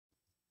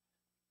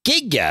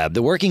GigGab,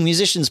 the Working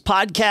Musicians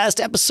Podcast,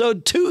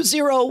 episode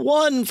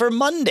 201 for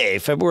Monday,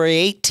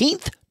 February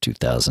 18th,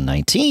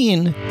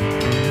 2019.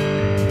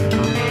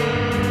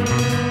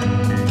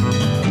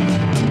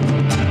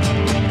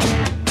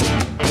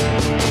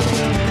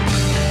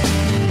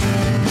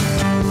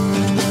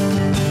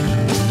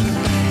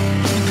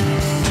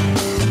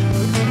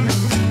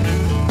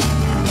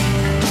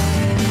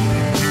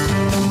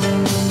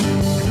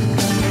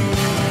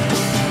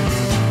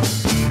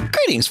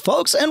 Greetings,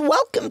 folks, and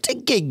welcome to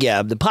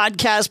GigGab, the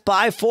podcast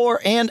by, for,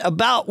 and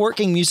about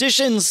working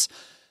musicians,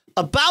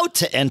 about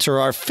to enter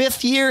our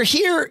fifth year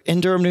here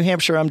in Durham, New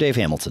Hampshire. I'm Dave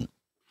Hamilton.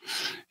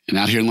 And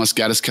out here in Los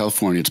Gatos,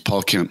 California, it's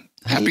Paul Kemp.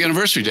 Happy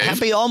anniversary, Dave.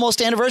 Happy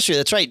almost anniversary.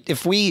 That's right.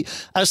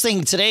 I was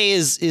thinking today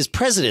is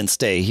President's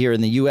Day here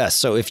in the U.S.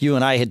 So if you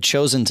and I had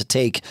chosen to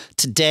take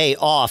today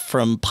off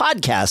from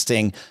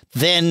podcasting,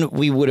 then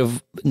we would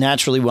have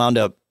naturally wound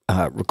up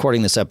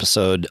recording this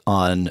episode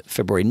on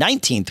February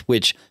 19th,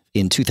 which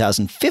in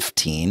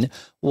 2015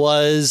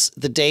 was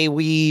the day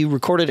we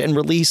recorded and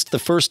released the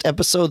first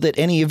episode that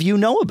any of you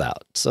know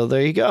about. So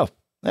there you go.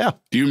 Yeah.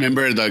 Do you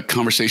remember the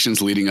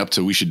conversations leading up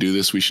to we should do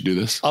this? We should do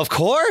this. Of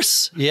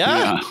course.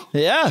 Yeah.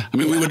 Yeah. I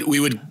mean, we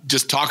would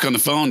just talk on the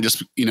phone,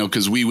 just,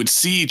 because we would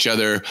see each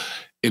other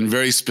in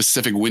very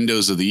specific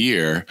windows of the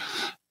year.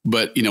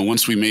 But,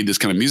 once we made this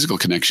kind of musical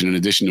connection, in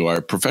addition to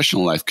our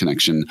professional life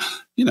connection,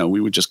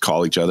 we would just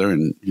call each other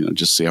and,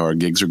 just see how our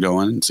gigs are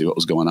going and see what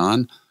was going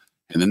on.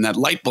 And then that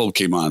light bulb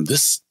came on.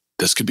 This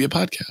could be a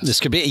podcast. This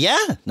could be. Yeah.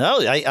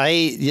 No,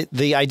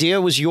 the idea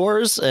was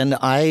yours, and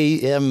I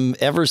am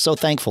ever so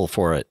thankful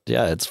for it.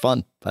 Yeah, it's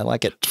fun. I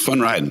like it. It's a fun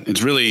ride.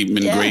 It's really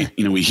been great.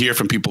 We hear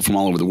from people from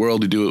all over the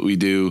world who do what we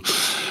do.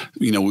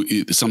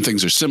 Some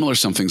things are similar,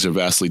 some things are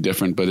vastly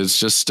different, but it's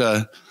just,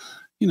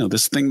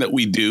 this thing that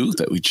we do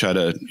that we try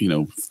to,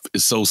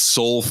 is so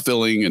soul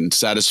filling and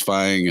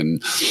satisfying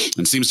and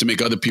seems to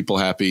make other people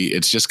happy.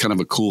 It's just kind of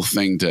a cool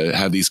thing to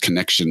have these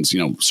connections.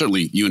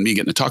 Certainly you and me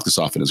getting to talk this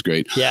often is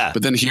great. Yeah.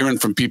 But then hearing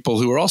from people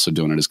who are also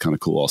doing it is kind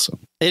of cool also.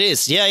 It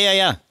is. Yeah.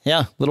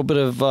 A little bit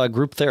of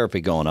group therapy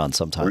going on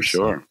sometimes. For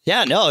sure.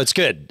 Yeah, no, it's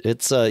good.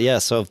 It's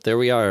so there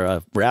we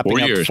are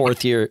wrapping up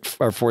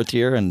our fourth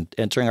year and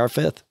entering our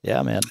fifth.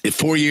 Yeah, man.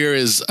 4 year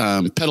is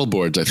pedal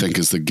boards, I think,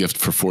 is the gift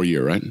for 4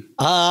 year, right?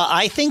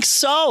 I think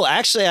so.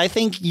 Actually, I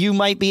think you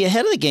might be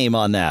ahead of the game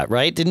on that,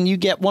 right? Didn't you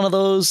get one of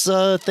those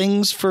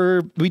things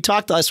we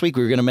talked last week.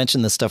 We were going to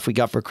mention the stuff we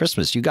got for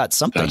Christmas. You got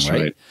something, That's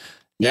right?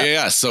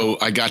 Yeah. So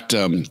I got,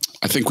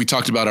 I think we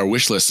talked about our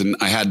wish list, and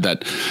I had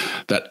that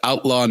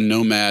Outlaw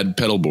Nomad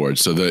pedal board.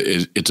 So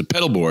it's a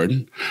pedal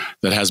board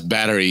that has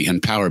battery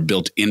and power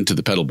built into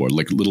the pedal board,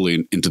 like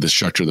literally into the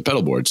structure of the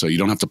pedal board. So you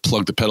don't have to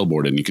plug the pedal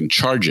board in, you can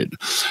charge it.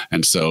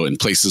 And so in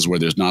places where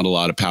there's not a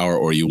lot of power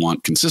or you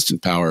want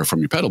consistent power from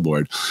your pedal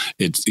board,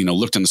 it's,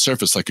 looked on the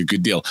surface like a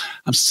good deal.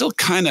 I'm still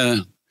kind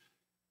of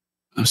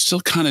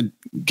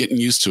getting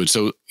used to it.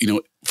 So,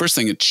 first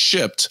thing, it's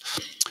shipped.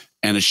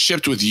 And it's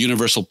shipped with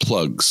universal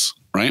plugs,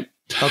 right?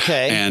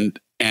 Okay. And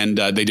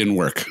they didn't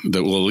work. At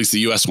least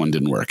the US one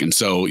didn't work. And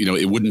so,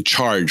 it wouldn't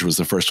charge was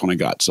the first one I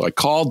got. So I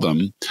called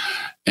them.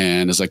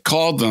 And as I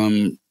called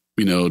them,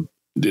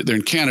 they're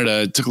in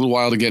Canada. It took a little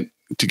while to get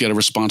a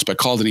response, but I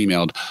called and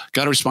emailed,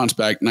 got a response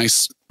back.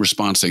 Nice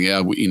response saying,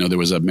 there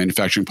was a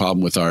manufacturing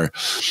problem with our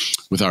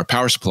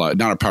power supply,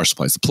 not our power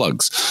supplies, the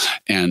plugs.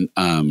 And,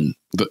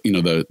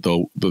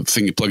 the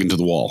thing you plug into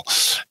the wall.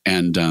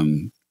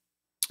 And,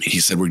 he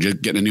said, we're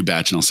just getting a new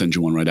batch and I'll send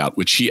you one right out,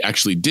 which he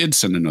actually did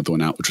send another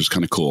one out, which was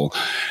kind of cool.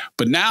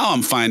 But now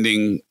I'm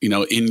finding,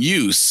 in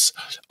use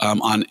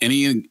on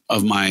any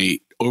of my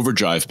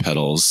overdrive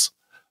pedals,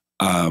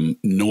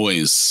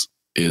 noise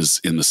is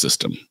in the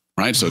system.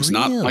 Right. So it's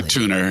not my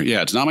tuner.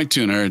 Yeah, it's not my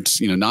tuner.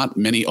 It's, not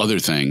many other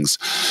things.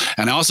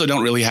 And I also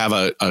don't really have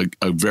a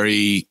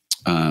very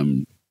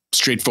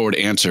straightforward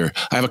answer.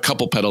 I have a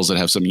couple pedals that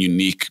have some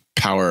unique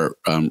power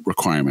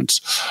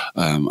requirements.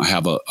 I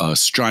have a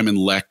Strymon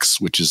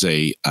Lex, which is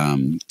a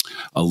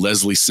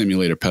Leslie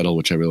simulator pedal,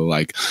 which I really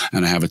like,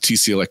 and I have a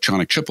TC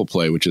Electronic triple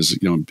play, which is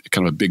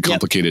kind of a big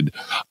complicated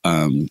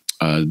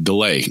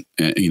delay,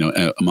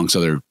 amongst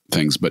other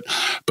things. But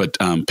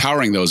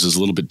powering those is a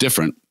little bit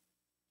different,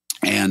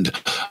 and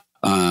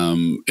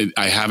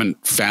I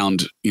haven't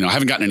found I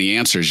haven't gotten any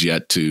answers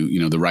yet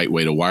to the right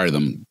way to wire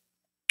them,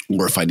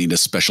 or if I need a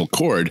special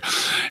cord.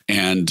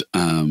 And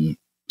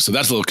so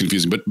that's a little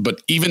confusing.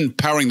 But even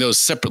powering those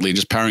separately,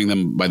 just powering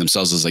them by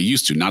themselves as I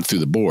used to, not through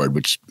the board,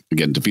 which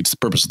again defeats the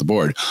purpose of the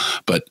board.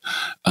 But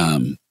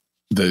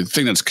the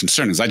thing that's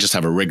concerning is I just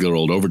have a regular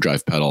old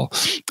overdrive pedal,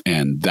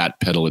 and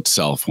that pedal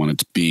itself, when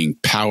it's being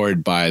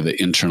powered by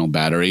the internal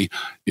battery,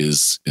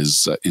 is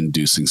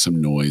inducing some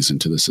noise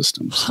into the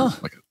system. So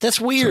that's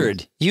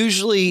weird.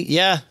 Usually,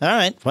 yeah. All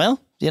right.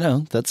 Well,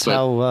 that's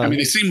how.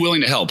 They seem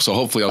willing to help, so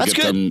hopefully I'll get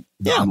them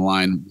on the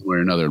line one way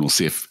or another, and we'll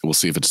see if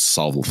it's a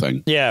solvable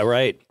thing. Yeah,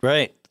 right.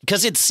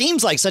 Because it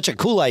seems like such a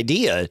cool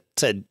idea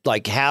to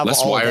have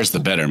less wires, the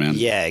better, man.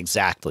 Yeah,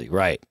 exactly.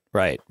 Right.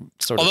 Right.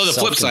 Although the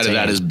flip side of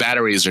that is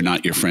batteries are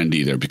not your friend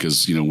either,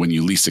 because, when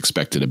you least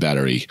expect it, a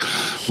battery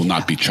will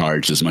not be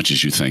charged as much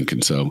as you think.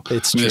 And so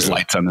there's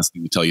lights on this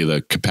thing to tell you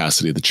the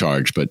capacity of the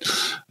charge, but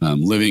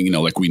living,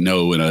 like we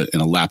know in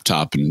a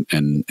laptop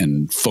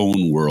and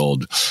phone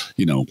world,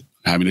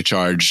 having to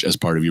charge as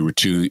part of your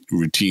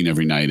routine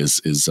every night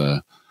is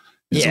a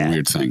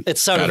weird thing.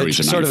 It's sort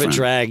of a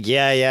drag.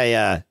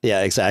 Yeah,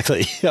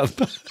 exactly.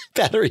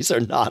 Batteries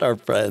are not our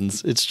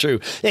friends. It's true.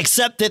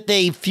 Except that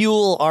they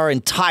fuel our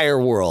entire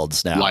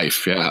worlds now.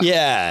 Life,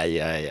 yeah.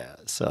 Yeah.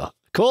 So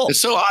cool. It's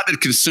so odd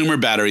that consumer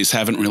batteries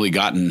haven't really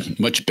gotten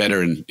much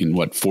better in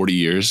what, 40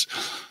 years?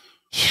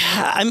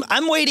 Yeah,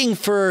 I'm waiting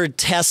for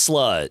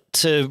Tesla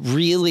to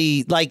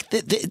really,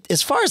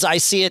 as far as I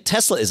see it,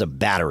 Tesla is a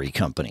battery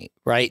company,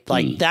 right?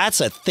 Like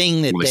that's a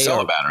thing that they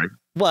sell a battery.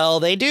 Well,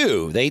 they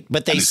do. They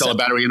sell a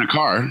battery in a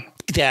car.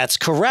 That's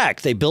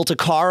correct. They built a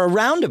car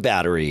around a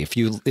battery, if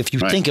you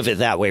think of it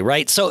that way,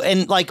 right? So,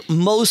 and like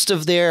most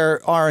of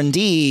their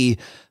R&D,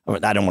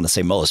 I don't want to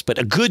say most, but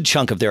a good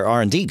chunk of their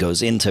R&D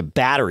goes into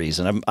batteries,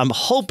 and I'm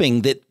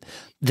hoping that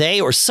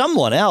they or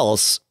someone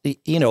else,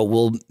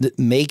 will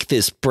make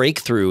this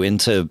breakthrough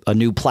into a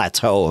new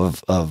plateau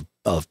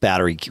of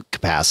battery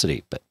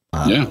capacity. But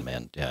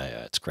man,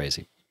 it's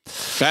crazy.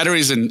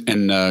 Batteries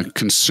and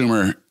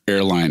consumer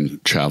airline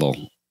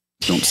travel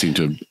don't seem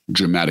to have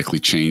dramatically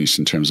changed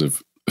in terms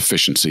of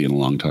efficiency in a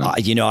long time.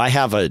 I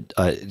have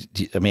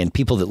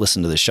people that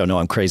listen to the show know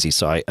I'm crazy,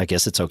 so I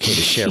guess it's okay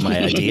to share my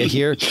idea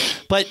here.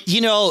 But,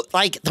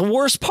 the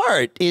worst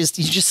part is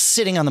you're just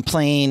sitting on the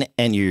plane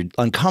and you're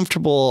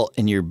uncomfortable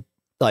and you're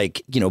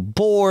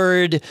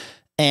bored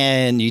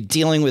and you're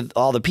dealing with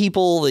all the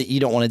people that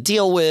you don't want to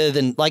deal with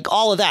and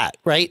all of that,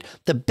 right?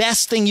 The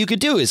best thing you could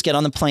do is get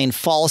on the plane,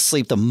 fall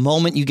asleep the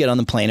moment you get on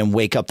the plane, and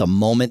wake up the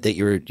moment that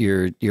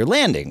you're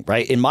landing,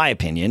 right? In my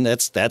opinion,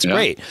 that's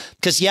great.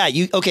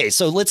 Because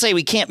so let's say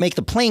we can't make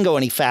the plane go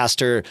any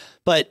faster,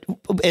 but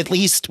at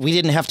least we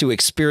didn't have to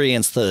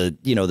experience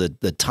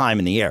the time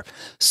in the air.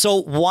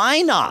 So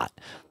why not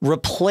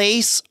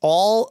replace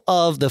all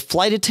of the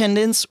flight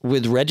attendants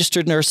with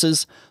registered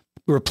nurses,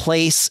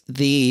 replace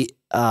the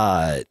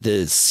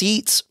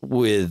seats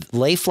with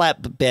lay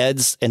flat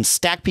beds and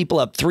stack people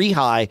up 3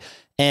 high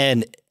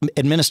and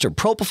administer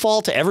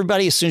Propofol to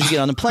everybody as soon as you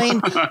get on the plane,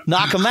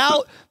 knock them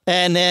out.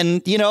 And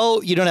then, you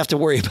don't have to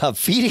worry about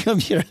feeding them.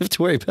 You don't have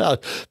to worry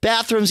about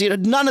bathrooms,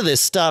 none of this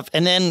stuff.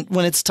 And then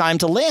when it's time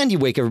to land, you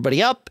wake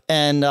everybody up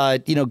and,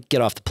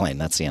 get off the plane.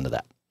 That's the end of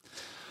that.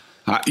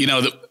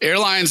 The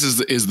airlines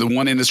is the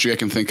one industry I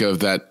can think of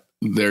that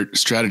their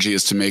strategy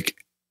is to make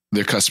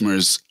their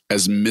customers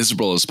as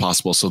miserable as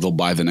possible so they'll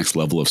buy the next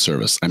level of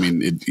service. I mean,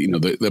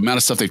 the amount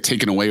of stuff they've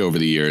taken away over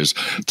the years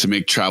to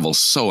make travel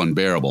so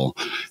unbearable,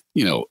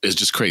 is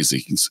just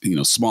crazy. It's,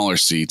 smaller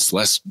seats,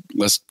 less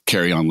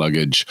carry-on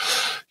luggage,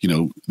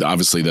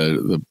 obviously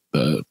the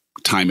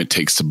time it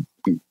takes to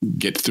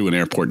get through an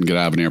airport and get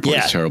out of an airport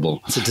is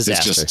terrible. It's a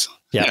disaster. It's just,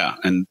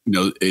 And,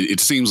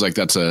 it seems like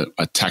that's a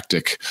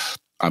tactic,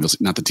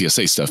 obviously not the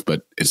TSA stuff,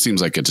 but it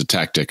seems like it's a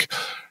tactic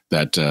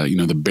that,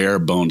 the bare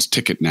bones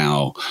ticket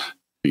now,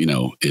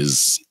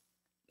 is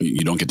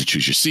you don't get to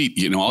choose your seat,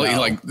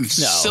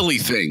 silly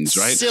things,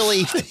 right?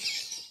 Silly.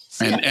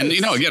 And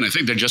again, I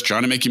think they're just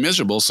trying to make you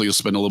miserable. So you'll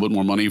spend a little bit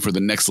more money for the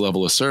next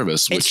level of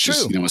service, which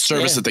is, a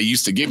service that they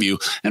used to give you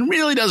and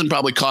really doesn't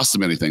probably cost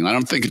them anything. I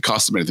don't think it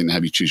costs them anything to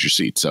have you choose your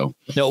seat. So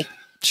nope.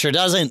 Sure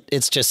doesn't.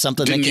 It's just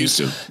something Didn't used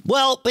to.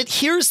 Well, but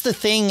here's the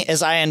thing,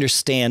 as I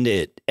understand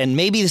it, and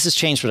maybe this has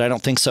changed, but I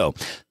don't think so.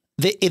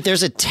 If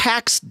there's a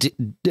tax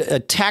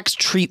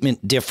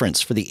treatment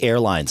difference for the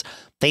airlines.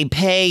 They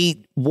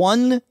pay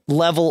one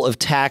level of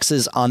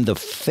taxes on the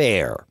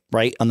fare,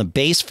 right? On the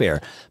base fare.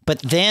 But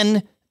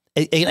then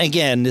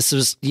again, this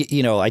was,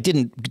 I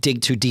didn't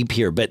dig too deep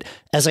here, but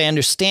as I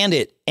understand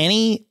it,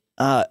 any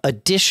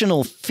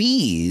additional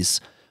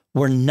fees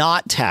were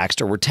not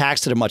taxed or were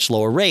taxed at a much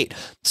lower rate.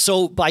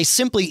 So by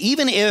simply,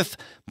 even if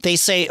they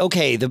say,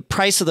 okay, the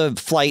price of the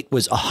flight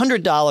was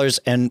 $100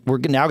 and we're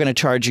now going to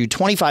charge you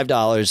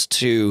 $25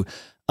 to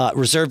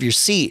reserve your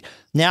seat.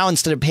 Now,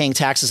 instead of paying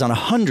taxes on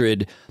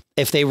 $100,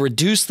 if they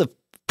reduce the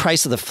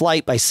price of the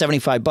flight by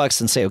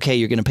 $75 and say, okay,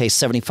 you're going to pay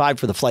 $75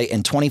 for the flight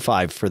and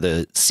 $25 for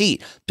the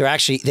seat,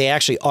 they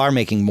actually are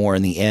making more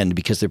in the end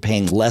because they're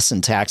paying less in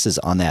taxes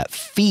on that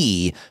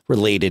fee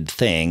related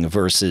thing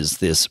versus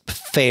this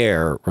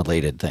fare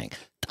related thing.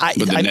 But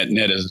the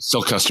net is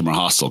still customer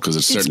hostile because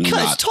it's certainly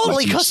not. It's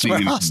totally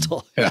customer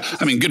hostile. Yeah.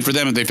 I mean, good for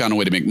them if they found a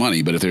way to make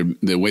money. But if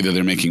the way that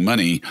they're making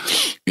money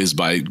is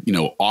by,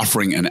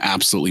 offering an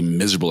absolutely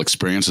miserable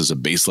experience as a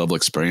base level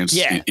experience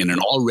in an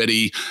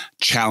already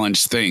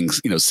challenged thing,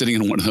 sitting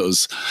in one of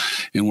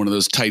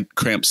those tight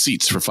cramped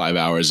seats for 5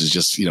 hours is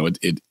just,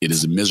 it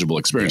is a miserable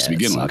experience to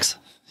begin with.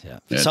 Yeah.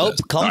 So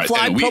come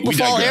fly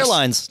Propofol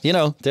Airlines.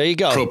 There you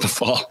go.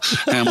 Propofol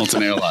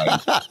Hamilton Airline.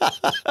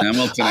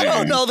 I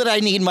don't know that I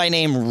need my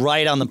name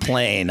right on the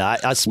plane.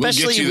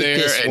 Especially we'll get you with there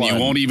this and one. You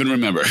won't even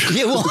remember.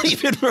 You won't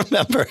even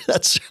remember.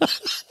 That's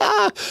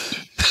right.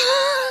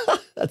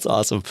 That's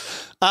awesome.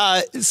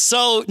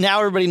 So now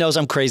everybody knows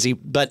I'm crazy,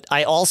 but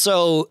I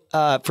also,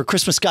 for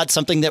Christmas, got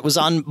something that was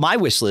on my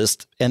wish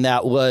list, and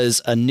that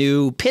was a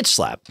new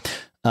PitchSlap,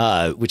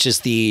 which is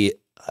the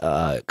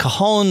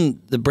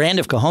Cajon, the brand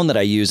of Cajon that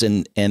I use.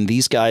 And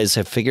these guys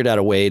have figured out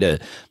a way to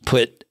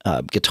put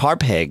guitar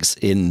pegs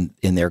in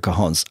their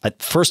Cajons.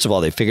 First of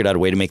all, they figured out a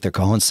way to make their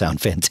Cajons sound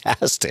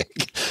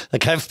fantastic.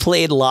 Like, I've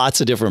played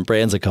lots of different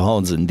brands of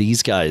Cajons, and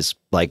these guys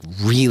like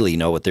really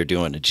know what they're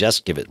doing to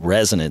just give it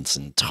resonance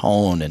and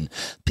tone and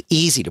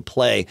easy to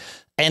play.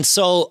 And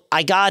so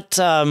I got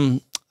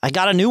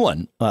a new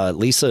one.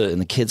 Lisa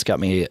and the kids got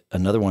me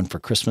another one for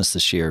Christmas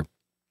this year.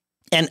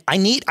 And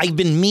I've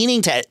been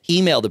meaning to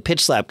email the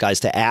PitchSlap guys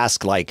to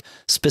ask like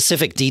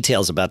specific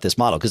details about this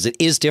model, because it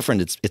is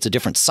different. It's a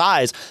different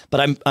size,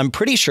 but I'm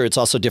pretty sure it's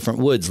also different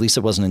woods.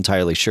 Lisa wasn't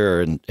entirely sure,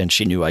 and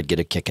she knew I'd get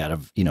a kick out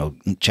of,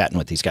 chatting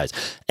with these guys.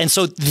 And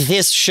so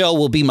this show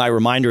will be my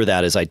reminder of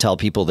that, as I tell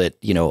people that,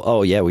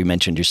 oh yeah, we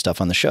mentioned your stuff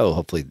on the show.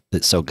 Hopefully.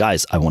 So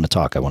guys, I want to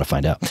talk. I want to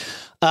find out.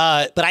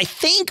 But I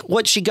think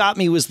what she got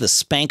me was the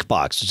Spank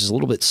box, which is a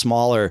little bit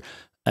smaller.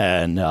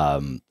 And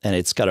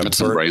it's got that's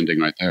some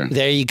branding right there.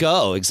 There you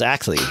go.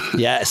 Exactly.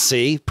 Yeah.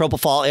 See,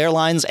 Propofol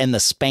Airlines and the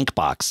Spank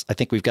box. I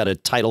think we've got a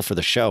title for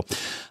the show.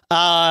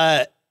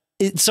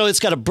 So it's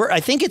got I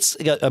think it's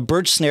got a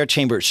birch snare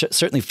chamber. It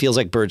certainly feels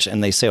like birch,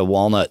 and they say a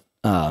walnut,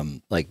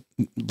 like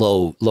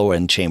low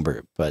end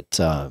chamber. But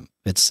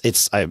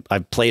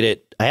I've played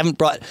it. I haven't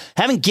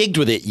gigged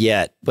with it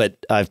yet,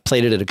 but I've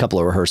played it at a couple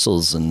of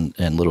rehearsals and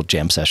little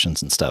jam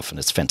sessions and stuff, and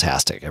it's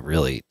fantastic.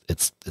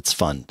 It's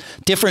fun.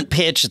 Different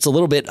pitch. It's a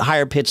little bit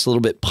higher pitched, a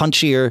little bit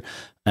punchier,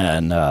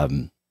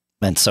 and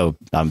so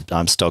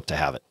I'm stoked to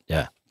have it.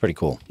 Yeah, pretty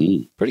cool.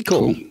 Pretty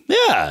cool.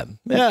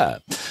 Yeah.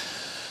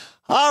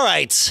 All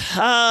right.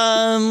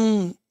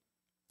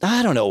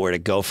 I don't know where to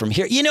go from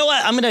here. You know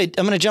what? I'm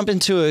gonna jump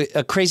into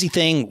a crazy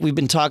thing we've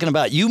been talking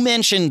about. You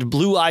mentioned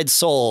Blue Eyed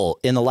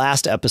Soul in the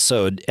last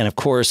episode, and of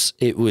course,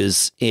 it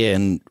was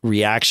in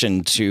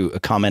reaction to a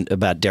comment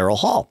about Daryl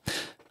Hall,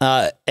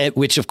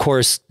 which, of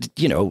course,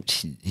 he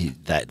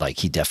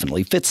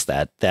definitely fits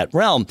that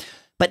realm.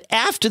 But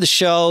after the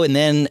show, and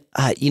then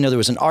there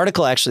was an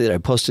article actually that I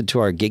posted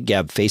to our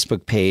GigGab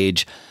Facebook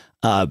page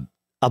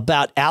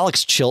about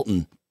Alex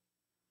Chilton.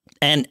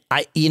 And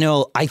I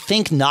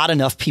think not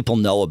enough people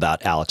know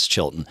about Alex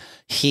Chilton.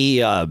 He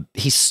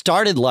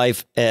started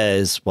life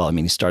as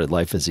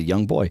a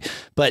young boy,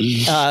 but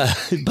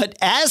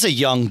as a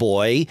young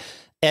boy,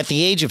 at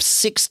the age of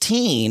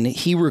 16,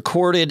 he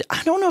recorded,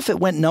 I don't know if it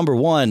went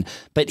 #1,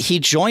 but he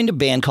joined a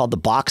band called the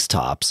Box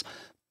Tops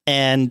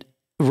and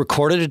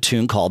recorded a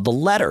tune called The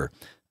Letter,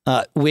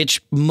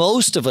 which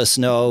most of us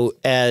know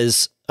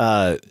as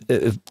from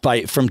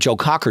Joe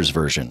Cocker's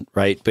version,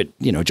 right? But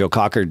Joe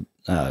Cocker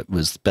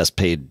was the best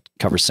paid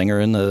cover singer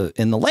in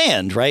the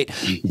land, right?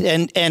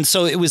 Mm-hmm. And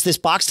so it was this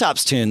Box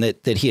Tops tune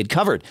that he had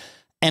covered.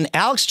 And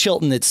Alex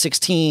Chilton at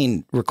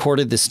 16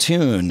 recorded this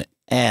tune,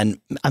 and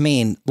I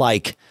mean,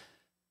 like,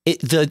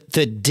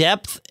 the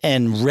depth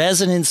and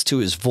resonance to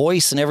his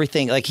voice and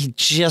everything, like, he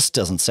just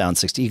doesn't sound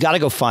 60. You got to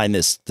go find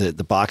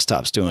the Box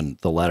Tops doing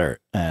The Letter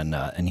and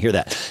hear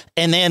that.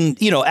 And then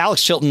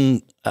Alex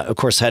Chilton, of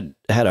course, had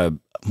a,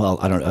 well,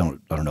 I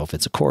don't know if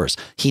it's a chorus.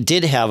 He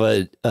did have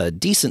a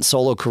decent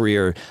solo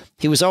career.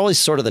 He was always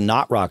sort of the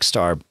not rock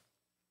star,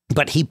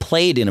 but he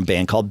played in a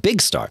band called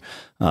Big Star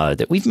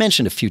that we've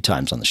mentioned a few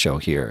times on the show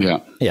here.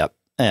 Yeah.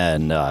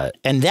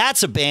 And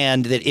that's a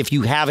band that if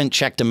you haven't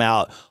checked them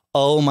out,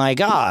 oh my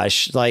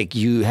gosh, like,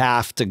 you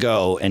have to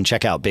go and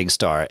check out Big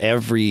Star.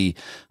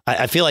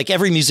 I feel like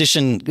every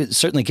musician,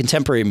 certainly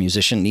contemporary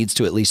musician, needs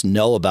to at least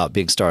know about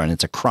Big Star, and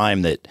it's a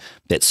crime that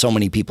so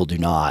many people do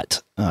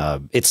not.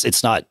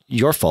 It's not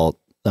your fault.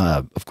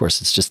 Of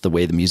course, it's just the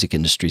way the music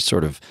industry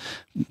sort of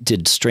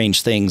did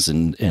strange things,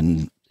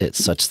 and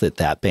it's such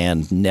that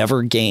band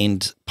never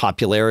gained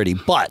popularity.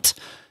 But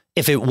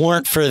if it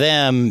weren't for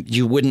them,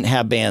 you wouldn't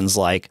have bands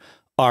like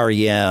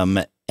REM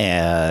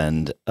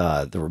and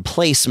the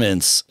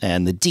Replacements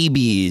and the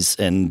DBs,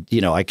 and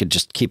I could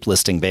just keep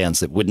listing bands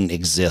that wouldn't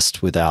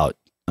exist without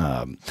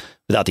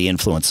the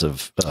influence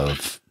of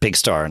Big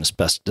Star, and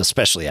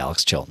especially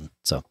Alex Chilton.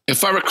 So,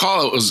 if I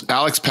recall, it was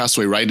Alex passed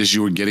away right as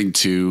you were getting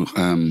to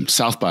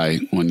South by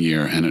one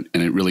year, and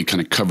it really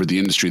kind of covered the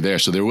industry there.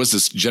 So there was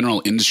this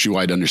general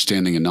industry-wide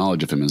understanding and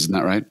knowledge of him. Isn't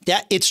that right?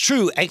 Yeah, it's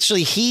true.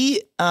 Actually,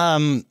 he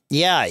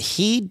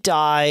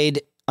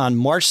died on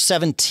March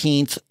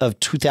 17th of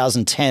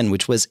 2010,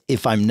 which was,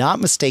 if I'm not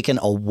mistaken,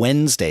 a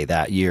Wednesday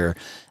that year.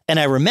 And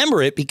I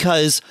remember it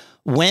because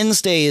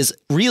Wednesday is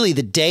really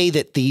the day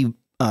that the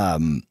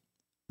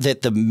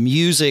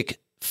music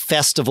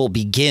festival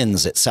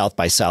begins at South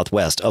by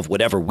Southwest of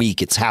whatever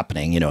week it's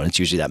happening, and it's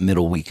usually that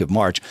middle week of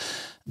March.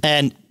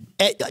 And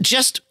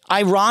just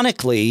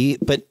ironically,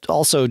 but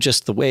also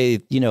just the way,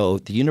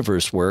 the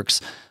universe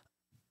works,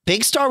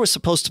 Big Star was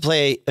supposed to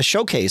play a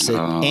showcase at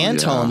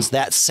Antone's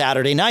that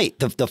Saturday night,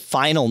 the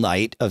final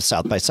night of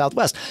South by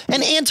Southwest.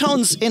 And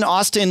Antone's in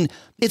Austin,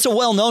 it's a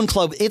well-known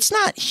club. It's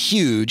not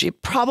huge.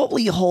 It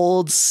probably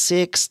holds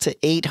 600 to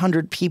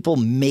 800 people,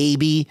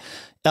 maybe.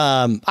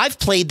 I've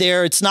played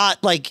there. It's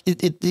not like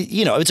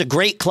it's a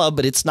great club,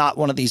 but it's not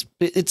one of these.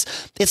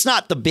 It's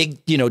not the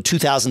big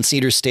 2,000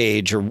 seater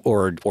stage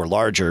or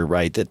larger,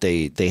 right? That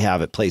they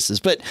have at places.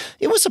 But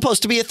it was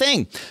supposed to be a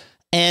thing.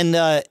 And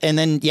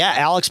then,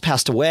 Alex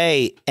passed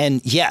away.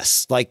 And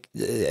yes,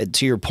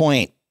 to your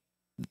point,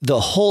 the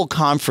whole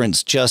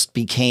conference just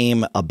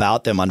became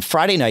about them. On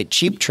Friday night,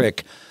 Cheap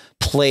Trick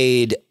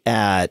played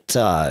at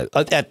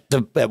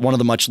one of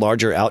the much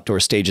larger outdoor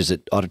stages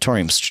at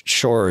Auditorium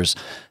Shores.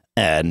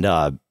 And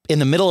in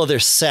the middle of their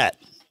set,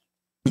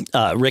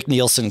 Rick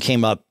Nielsen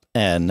came up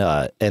and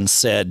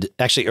said,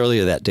 actually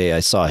earlier that day,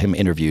 I saw him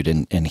interviewed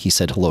and he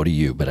said hello to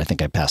you, but I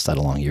think I passed that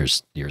along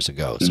years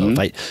ago. So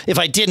if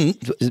I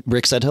didn't,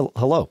 Rick said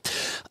hello.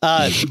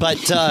 But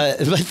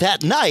that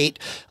night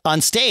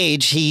on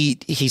stage, he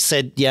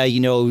said,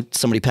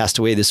 somebody passed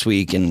away this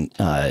week, and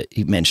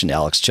he mentioned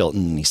Alex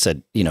Chilton, and he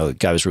said, the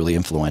guy was really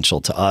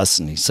influential to us,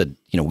 and he said,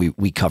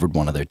 we covered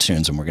one of their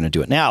tunes, and we're going to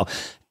do it now.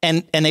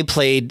 And they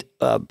played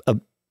a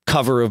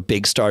cover of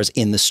Big Stars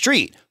in the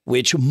Street,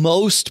 which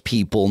most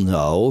people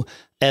know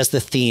as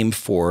the theme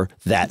for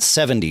That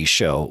 70s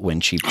Show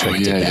when Cheap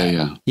Trick did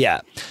that.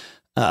 Yeah.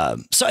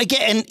 So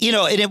again,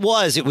 and it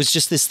was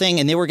just this thing,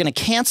 and they were going to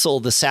cancel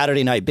the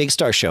Saturday night Big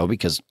Star show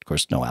because, of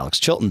course, no Alex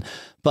Chilton.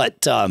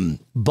 But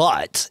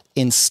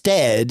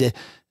instead,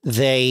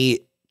 they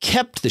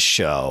kept the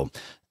show,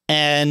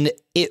 and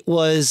it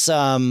was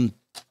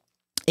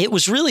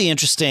really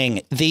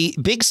interesting. The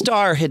Big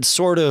Star had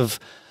sort of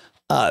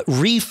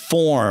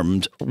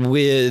reformed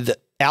with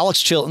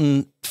Alex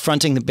Chilton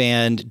fronting the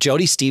band,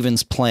 Jody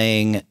Stevens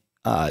playing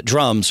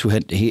drums,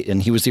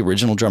 he was the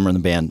original drummer in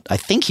the band. I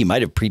think he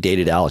might have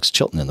predated Alex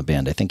Chilton in the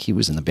band. I think he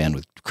was in the band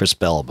with Chris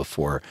Bell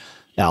before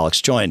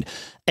Alex joined.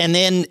 And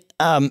then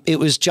it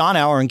was John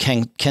Auer and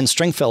Ken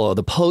Stringfellow.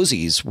 The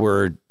Posies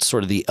were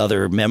sort of the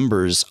other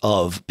members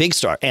of Big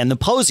Star. And the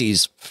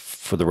Posies,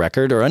 for the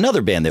record, are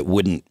another band that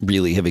wouldn't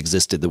really have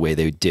existed the way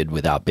they did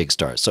without Big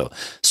Star. So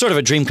sort of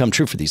a dream come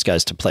true for these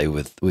guys to play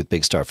with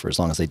Big Star for as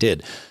long as they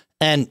did.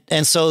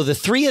 And so the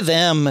three of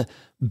them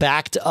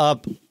backed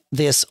up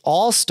this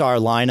all-star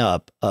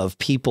lineup of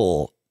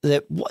people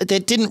that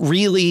didn't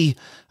really,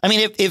 I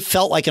mean, it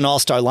felt like an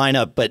all-star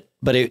lineup, but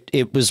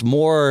it was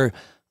more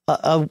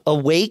a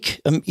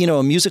wake, a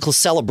musical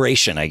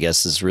celebration, I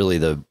guess, is really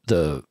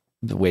the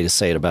way to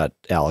say it about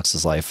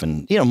Alex's life.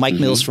 And, Mike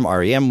Mills from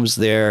REM was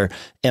there.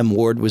 M.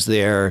 Ward was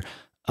there.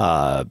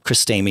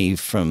 Chris Stamey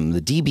from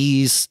the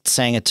DBs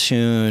sang a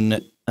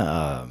tune.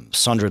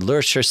 Sondra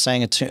Lercher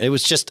sang a tune. It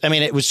was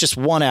just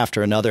one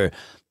after another.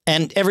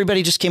 And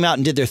everybody just came out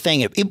and did their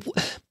thing.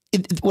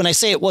 When I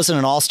say it wasn't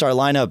an all-star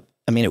lineup,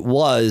 I mean, it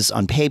was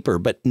on paper,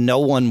 but no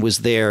one was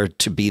there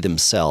to be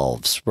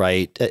themselves,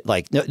 right?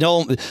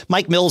 No,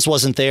 Mike Mills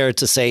wasn't there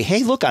to say,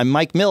 hey, look, I'm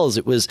Mike Mills.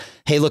 It was,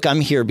 hey, look,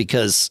 I'm here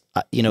because,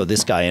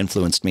 this guy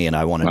influenced me and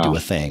I want to do a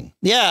thing.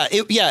 Yeah.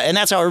 And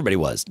that's how everybody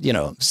was,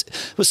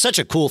 it was such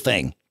a cool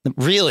thing.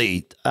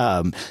 Really.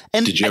 And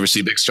did you ever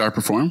see Big Star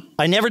perform?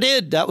 I never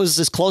did. That was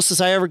as close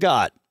as I ever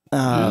got.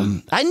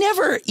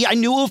 I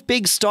knew of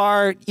Big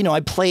Star.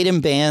 I played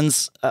in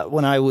bands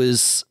when I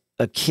was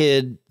a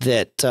kid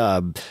that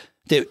Cry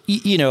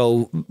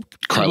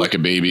Like a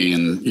Baby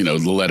and,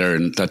 The Letter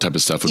and that type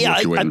of stuff.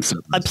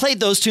 I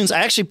played those tunes. I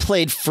actually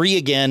played Free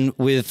Again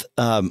with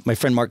my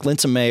friend Mark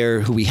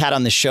Linsenmayer, who we had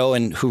on the show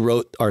and who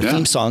wrote our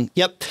theme song.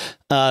 Yep.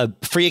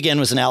 Free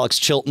Again was an Alex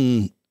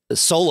Chilton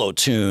solo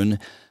tune.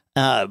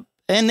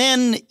 And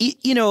then,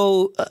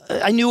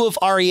 I knew of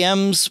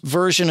REM's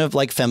version of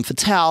Femme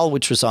Fatale,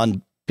 which was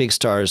on Big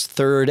Star's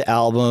third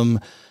album.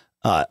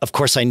 Of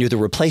course, I knew the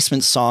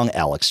replacement song,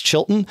 Alex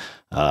Chilton,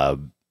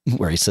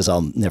 where he says,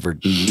 I'll never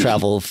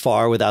travel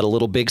far without a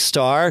little Big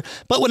Star.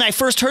 But when I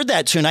first heard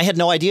that tune, I had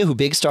no idea who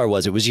Big Star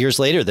was. It was years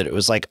later that it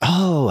was like,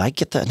 oh, I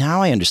get that.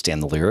 Now I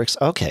understand the lyrics.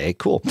 Okay,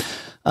 cool.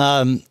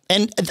 And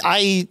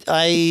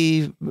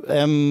I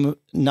am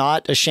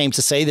not ashamed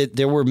to say that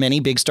there were many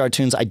Big Star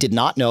tunes I did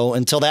not know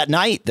until that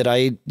night that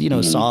I,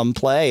 saw him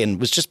play and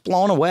was just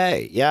blown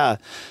away. Yeah.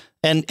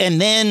 And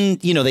then,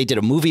 they did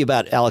a movie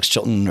about Alex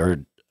Chilton,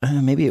 or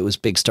maybe it was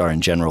Big Star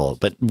in general,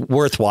 but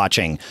worth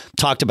watching.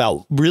 Talked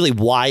about really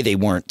why they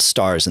weren't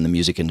stars in the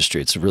music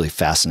industry. It's a really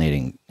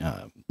fascinating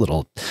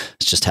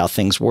it's just how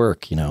things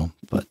work,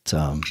 But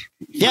the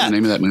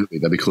name of that movie,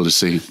 that'd be cool to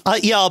see.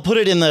 I'll put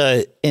it in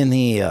the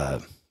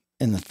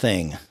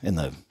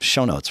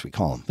show notes, we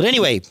call them. But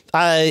anyway,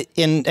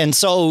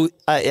 so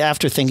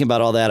after thinking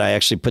about all that, I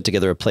actually put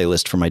together a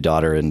playlist for my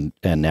daughter, and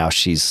now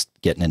she's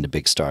getting into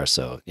Big Star.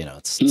 So,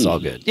 it's all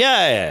good.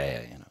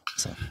 Yeah.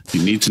 So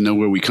you need to know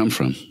where we come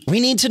from. We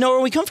need to know where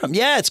we come from.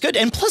 Yeah, it's good.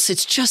 And plus,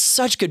 it's just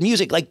such good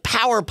music. Like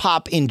power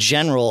pop in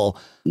general,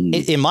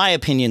 in my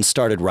opinion,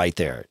 started right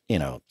there,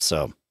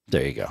 So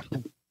there you go.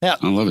 Yeah.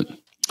 I love it.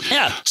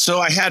 Yeah. So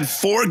I had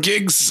 4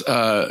 gigs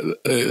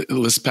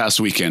this past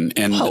weekend,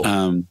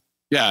 and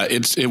yeah,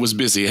 it was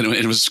busy, and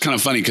it was kind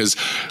of funny because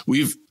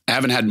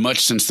haven't had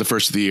much since the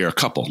first of the year, a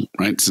couple,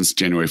 right? Since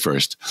January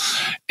 1st.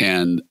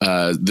 And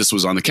this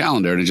was on the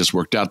calendar, and it just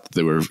worked out that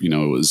there were,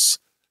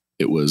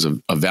 it was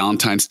a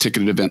Valentine's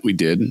ticketed event we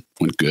did,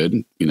 went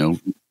good,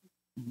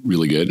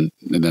 really good.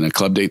 And then a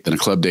club date.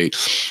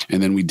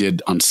 And then we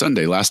did on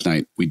Sunday, last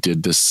night, we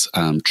did this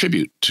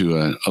tribute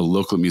to a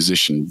local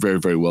musician, very,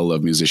 very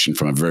well-loved musician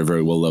from a very,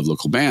 very well-loved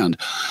local band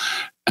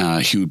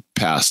who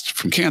passed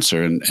from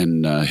cancer.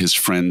 And his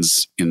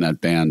friends in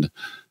that band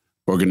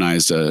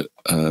organized a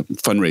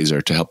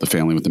fundraiser to help the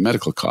family with the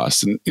medical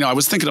costs. And, I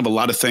was thinking of a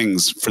lot of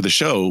things for the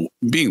show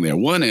being there.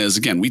 One is,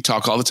 again, we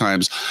talk all the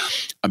times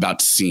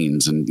about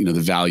scenes and,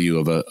 the value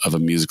of a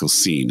musical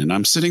scene. And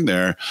I'm sitting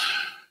there,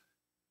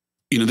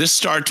 this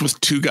starts with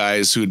 2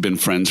 guys who had been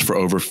friends for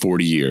over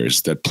 40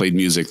 years that played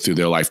music through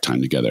their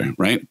lifetime together.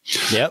 Right.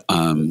 Yep.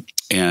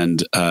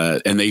 And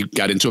they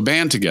got into a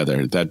band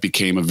together that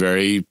became a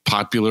very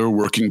popular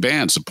working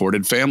band,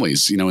 supported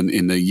families,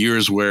 in the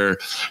years where,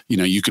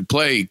 you could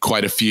play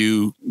quite a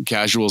few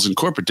casuals and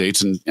corporate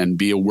dates and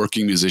be a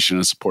working musician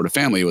and support a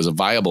family. It was a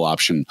viable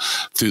option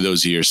through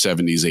those years,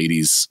 70s,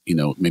 80s,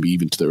 maybe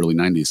even to the early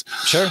 90s.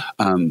 Sure.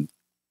 And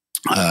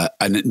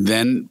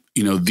then,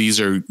 these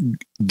are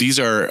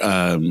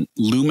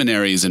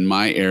luminaries in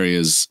my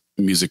area's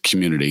music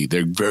community.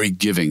 They're very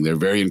giving. They're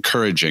very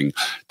encouraging.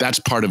 That's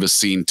part of a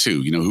scene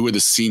too. Who are the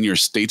senior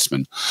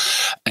statesmen?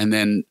 And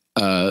then,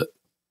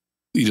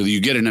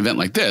 you get an event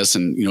like this,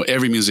 and,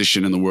 every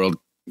musician in the world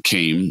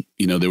came.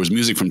 There was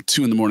music from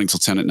 2 a.m. till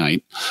 10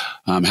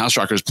 p.m. House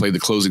Rockers played the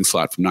closing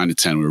slot from 9 to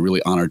 10. We were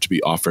really honored to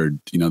be offered,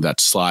 that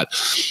slot.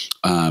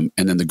 And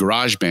then the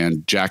garage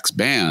band, Jack's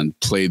band,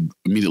 played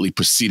immediately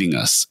preceding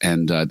us.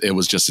 And it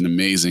was just an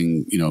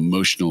amazing,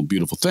 emotional,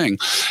 beautiful thing.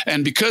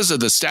 And because of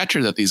the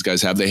stature that these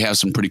guys have, they have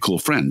some pretty cool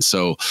friends.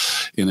 So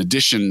in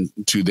addition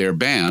to their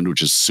band,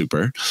 which is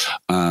super,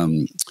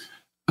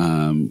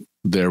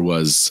 there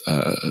was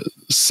a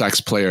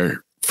sax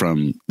player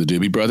from the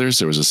Doobie Brothers.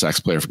 There was a sax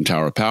player from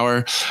Tower of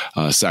Power,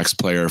 a sax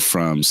player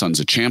from Sons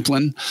of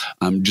Champlin,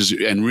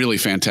 and really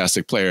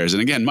fantastic players.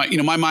 And again,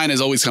 my mind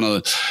is always kind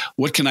of,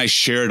 what can I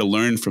share to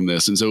learn from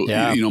this? And so,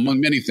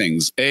 among many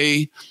things,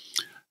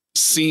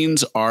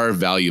 scenes are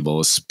valuable,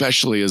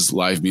 especially as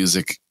live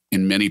music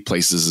in many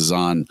places is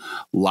on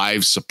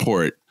live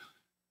support.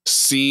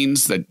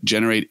 Scenes that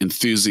generate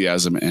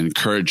enthusiasm and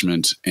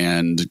encouragement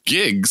and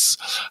gigs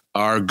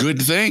are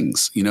good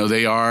things.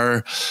 They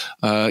are,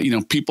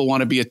 people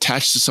want to be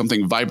attached to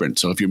something vibrant.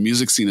 So if your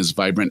music scene is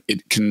vibrant,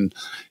 it can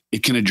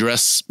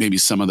address maybe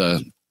some of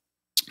the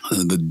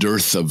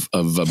dearth of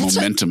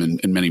momentum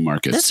in many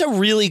markets. That's a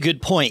really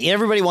good point.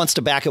 Everybody wants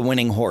to back a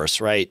winning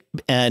horse, right?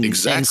 And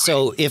exactly. And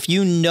so if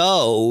you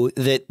know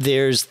that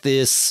there's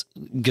this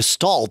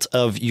gestalt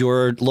of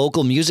your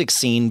local music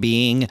scene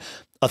being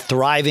a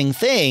thriving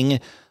thing,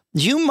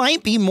 you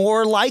might be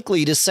more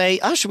likely to say,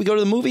 oh, should we go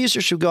to the movies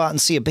or should we go out and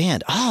see a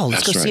band? Oh,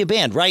 let's go see a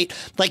band, right?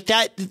 Like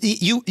that,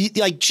 you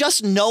like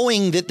just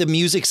knowing that the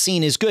music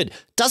scene is good.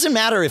 Doesn't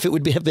matter if it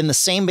would have been the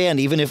same band,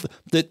 even if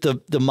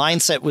the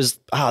mindset was,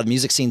 the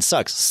music scene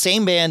sucks.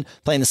 Same band,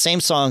 playing the same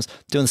songs,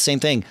 doing the same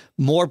thing.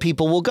 More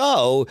people will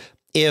go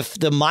if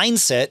the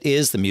mindset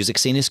is the music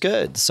scene is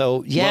good.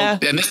 So, yeah.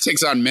 Well, and this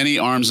takes on many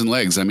arms and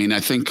legs. I mean,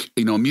 I think,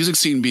 a music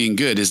scene being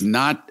good is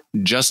not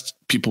just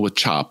people with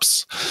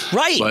chops,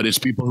 right? But it's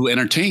people who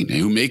entertain,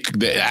 who make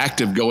the act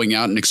of going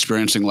out and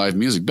experiencing live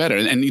music better.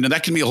 And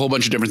that can be a whole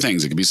bunch of different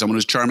things. It could be someone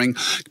who's charming.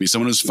 It could be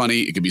someone who's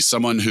funny. It could be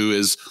someone who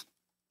is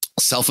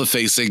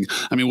self-effacing.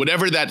 I mean,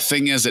 whatever that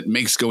thing is that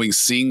makes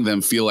seeing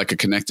them feel like a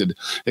connected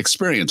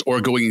experience,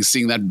 or going and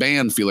seeing that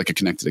band feel like a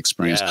connected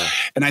experience. Yeah.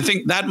 And I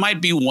think that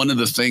might be one of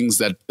the things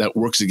that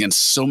works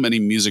against so many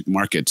music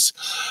markets.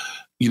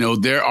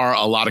 There are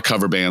a lot of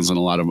cover bands in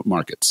a lot of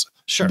markets.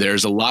 Sure.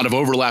 There's a lot of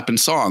overlap in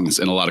songs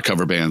in a lot of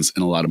cover bands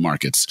in a lot of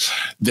markets.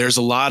 There's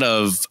a lot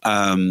of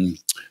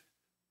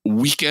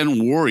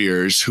weekend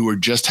warriors who are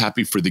just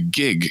happy for the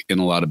gig in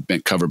a lot of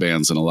cover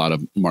bands in a lot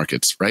of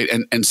markets, right?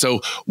 And so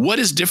what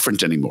is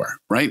different anymore,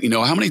 right?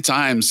 How many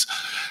times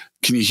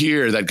can you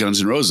hear that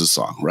Guns N' Roses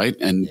song, right?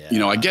 And,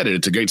 I get it.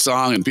 It's a great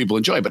song and people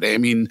enjoy it. But I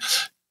mean,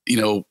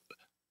 you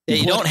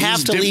don't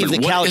have to leave the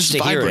couch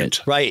to hear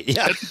it. Right.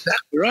 Yeah. That's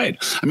exactly right.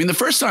 I mean, the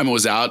first time it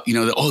was out,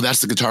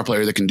 that's the guitar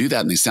player that can do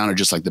that. And they sounded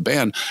just like the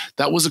band.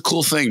 That was a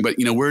cool thing. But,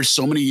 we're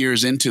so many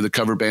years into the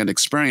cover band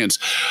experience.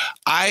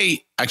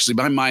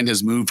 My mind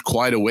has moved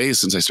quite a way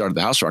since I started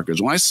the House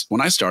Rockers. When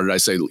I started, I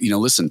say,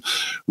 listen,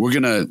 we're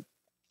going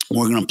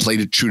to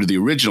play true to the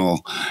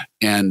original.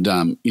 And,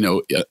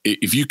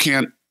 if you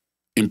can't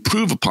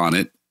improve upon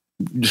it,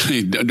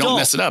 don't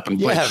mess it up and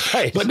play. Yeah,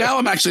 right. But now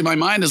my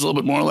mind is a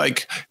little bit more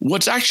like,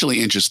 what's actually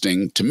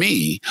interesting to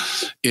me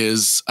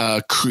is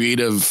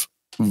creative,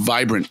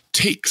 vibrant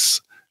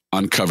takes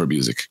on cover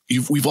music.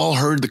 We've all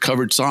heard the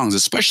covered songs,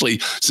 especially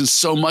since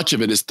so much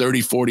of it is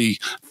 30, 40,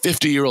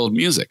 50-year-old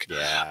music.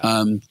 Yeah.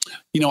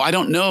 I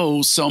don't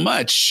know so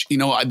much.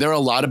 There are a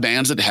lot of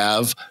bands that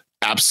have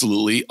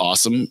absolutely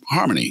awesome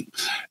harmony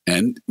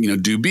and,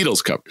 do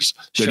Beatles covers.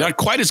 They're not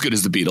quite as good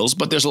as the Beatles,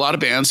 but there's a lot of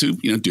bands who,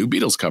 do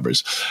Beatles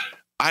covers.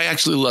 I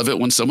actually love it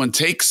when someone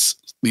takes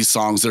these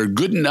songs that are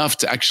good enough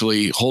to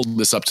actually hold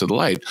this up to the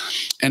light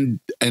and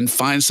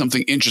find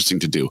something interesting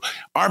to do.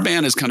 Our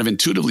band has kind of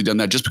intuitively done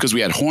that just because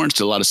we had horns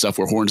to a lot of stuff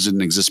where horns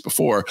didn't exist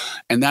before.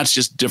 And that's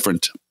just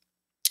different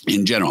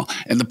in general.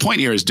 And the point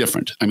here is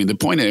different. I mean, the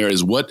point here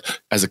is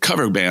as a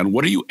cover band,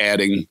 what are you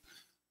adding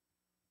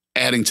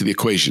to the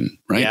equation,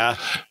 right? Yeah.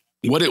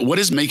 What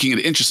is making it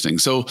interesting?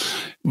 So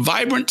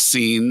vibrant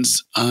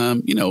scenes,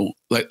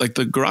 like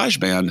the garage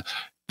band,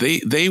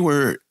 they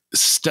were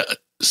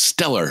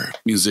stellar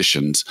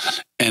musicians.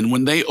 And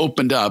when they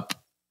opened up,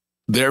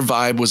 their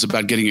vibe was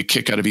about getting a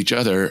kick out of each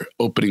other,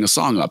 opening a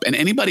song up. And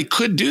anybody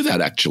could do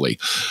that, actually.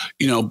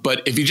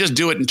 But if you just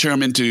do it and turn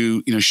them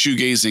into,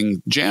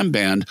 shoegazing jam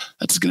band,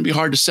 that's going to be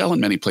hard to sell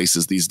in many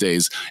places these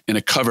days in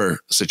a cover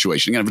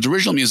situation. Again, if it's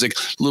original music,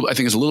 I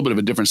think it's a little bit of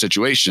a different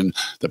situation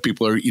that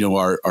people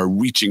are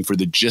reaching for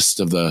the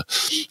gist of the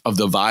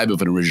vibe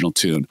of an original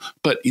tune.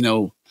 But,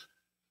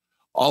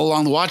 All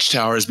Along the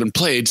Watchtower has been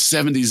played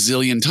 70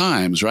 zillion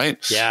times, right?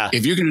 Yeah.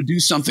 If you're going to do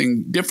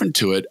something different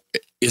to it,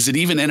 is it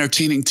even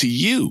entertaining to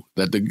you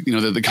that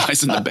the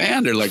guys in the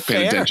band are like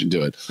paying attention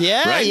to it?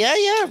 Yeah. Right?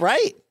 Yeah.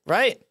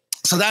 Right.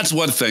 So that's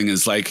one thing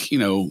is like,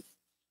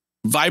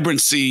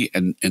 vibrancy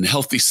and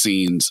healthy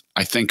scenes,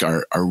 I think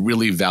are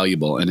really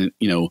valuable. And,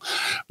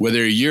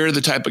 whether you're the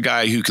type of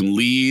guy who can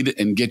lead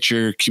and get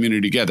your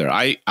community together,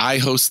 I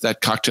host that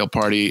cocktail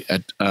party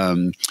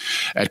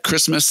at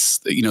Christmas.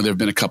 There have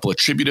been a couple of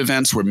tribute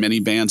events where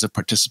many bands have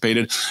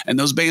participated, and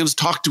those bands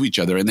talk to each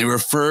other and they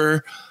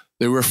refer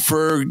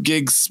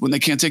gigs when they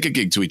can't take a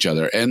gig to each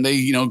other. And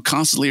they,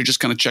 constantly are just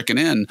kind of checking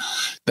in.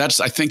 That's,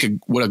 I think,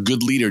 what a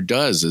good leader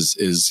does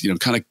is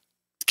kind of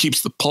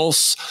keeps the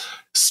pulse,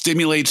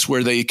 stimulates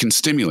where they can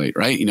stimulate,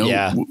 right?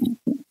 Yeah.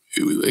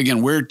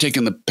 Again, we're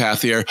taking the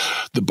path here.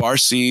 The bar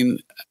scene,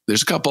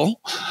 there's a couple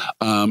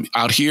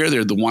out here.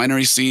 The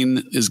winery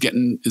scene is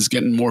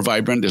getting more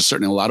vibrant. There's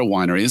certainly a lot of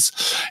wineries.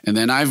 And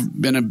then I've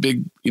been a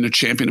big,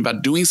 champion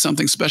about doing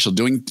something special,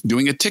 doing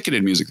a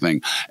ticketed music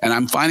thing. And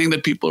I'm finding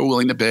that people are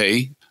willing to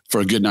pay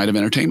for a good night of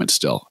entertainment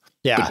still.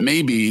 Yeah. But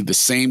maybe the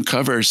same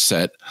cover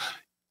set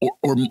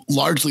or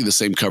largely the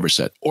same cover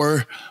set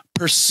or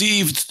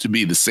perceived to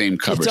be the same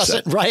cover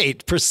set.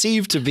 Right.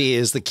 Perceived to be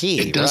is the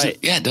key. It doesn't, right.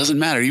 Yeah, it doesn't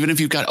matter. Even if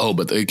you've got,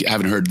 but they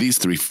haven't heard these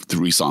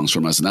three songs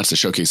from us, and that's the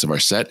showcase of our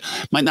set,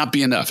 might not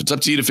be enough. It's up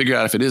to you to figure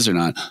out if it is or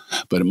not,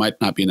 but it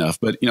might not be enough.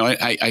 But,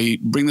 I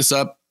bring this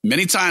up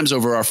many times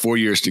over our 4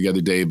 years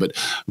together, Dave, but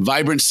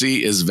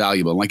vibrancy is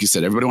valuable. And like you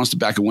said, everybody wants to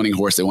back a winning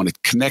horse. They want to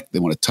connect. They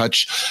want to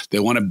touch. They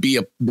want to be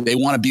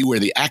where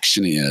the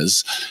action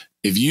is.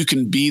 If you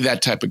can be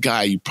that type of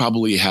guy, you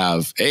probably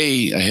have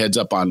a heads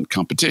up on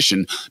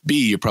competition.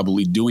 B, you're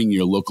probably doing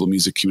your local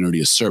music community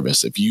a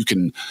service. If you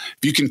can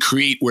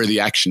create where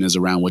the action is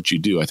around what you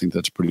do, I think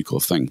that's a pretty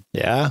cool thing.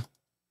 Yeah.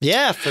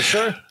 Yeah, for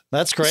sure.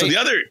 That's great. So the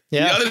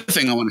other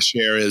thing I want to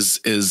share is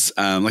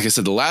like I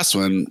said, the last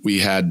one we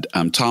had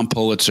Tom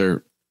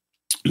Pulitzer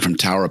from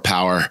Tower of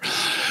Power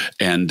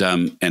and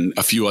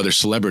a few other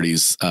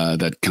celebrities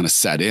that kind of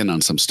sat in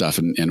on some stuff.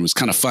 And it was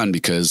kind of fun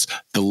because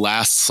the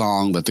last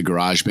song that the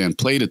garage band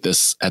played at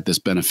this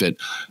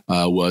benefit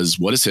was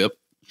What Is Hip?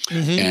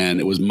 Mm-hmm. And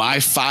it was my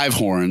 5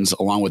 horns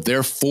along with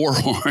their 4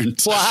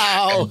 horns.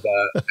 Wow.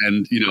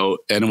 And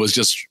it was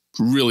just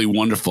really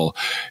wonderful.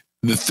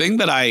 The thing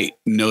that I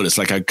noticed,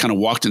 like I kind of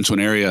walked into an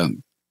area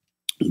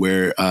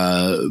where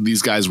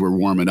these guys were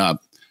warming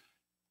up.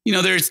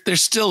 There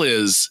still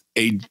is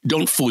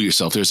don't fool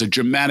yourself. There's a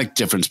dramatic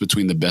difference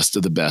between the best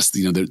of the best,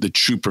 the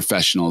true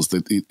professionals,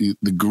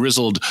 the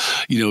grizzled,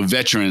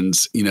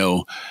 veterans,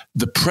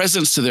 the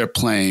presence to their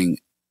playing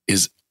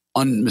is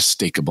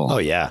unmistakable. Oh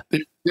yeah.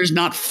 There's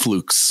not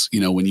flukes,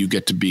 when you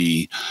get to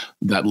be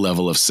that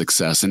level of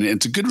success. And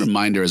it's a good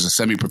reminder as a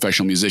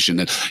semi-professional musician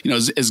that,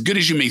 as good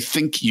as you may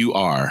think you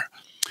are,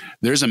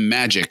 there's a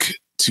magic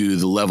to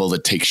the level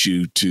that takes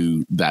you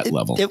to that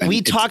level.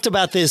 We talked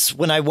about this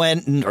when I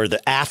went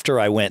after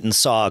I went and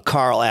saw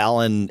Carl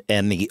Allen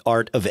and the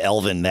Art of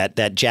Elvin,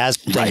 that jazz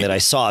thing that I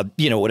saw,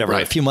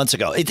 a few months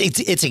ago.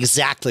 It's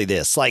exactly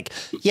this. Like,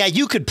 yeah,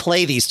 you could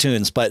play these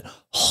tunes, but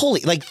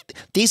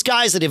these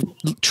guys that have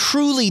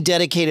truly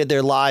dedicated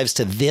their lives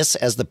to this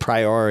as the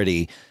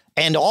priority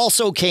and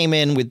also came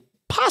in with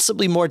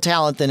possibly more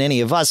talent than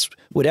any of us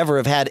would ever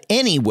have had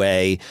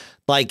anyway.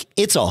 Like,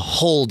 it's a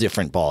whole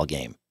different ball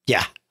game.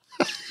 Yeah.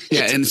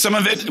 Yeah, and some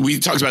of it, we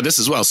talked about this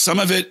as well. Some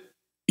of it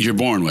you're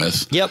born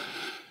with. Yep.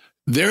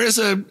 There is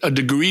a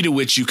degree to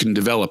which you can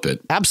develop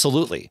it.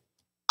 Absolutely.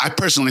 I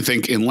personally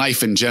think in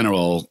life in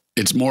general,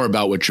 it's more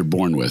about what you're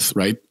born with,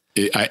 right?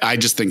 I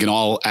just think in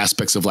all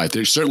aspects of life,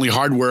 there's certainly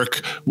hard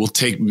work will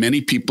take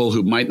many people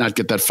who might not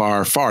get that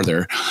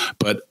farther.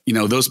 But,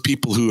 those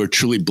people who are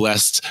truly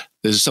blessed,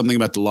 there's something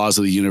about the laws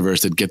of the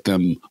universe that get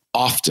them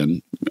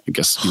often, I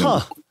guess,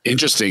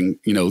 interesting,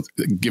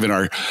 given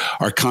our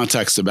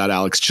context about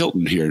Alex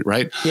Chilton here,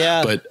 right?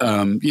 Yeah. But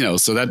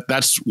so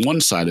that's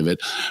one side of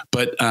it.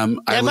 But I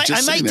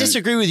might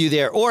disagree with you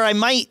there, or I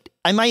might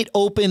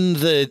open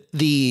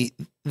the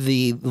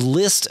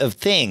list of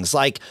things.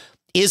 Like,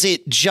 is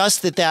it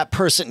just that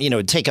person,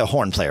 take a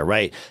horn player,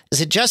 right? Is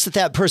it just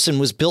that person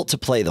was built to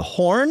play the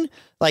horn?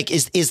 Like,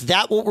 is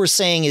that what we're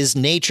saying is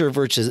nature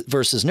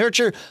versus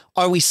nurture?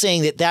 Are we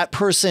saying that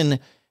person,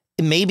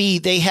 maybe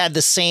they had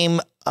the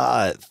same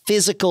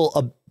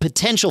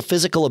potential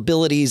physical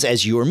abilities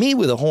as you or me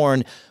with a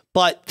horn,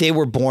 but they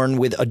were born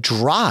with a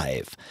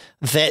drive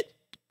that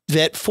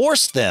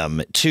forced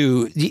them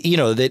to,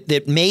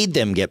 that made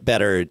them get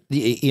better,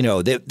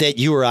 that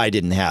you or I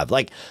didn't have.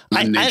 Like,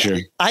 I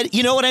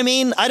you know what I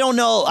mean? I don't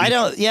know. I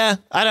don't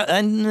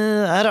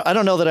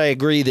know that I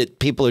agree that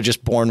people are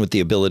just born with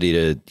the ability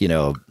to,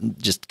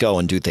 just go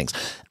and do things.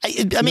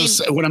 I mean,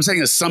 what I'm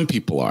saying is some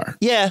people are.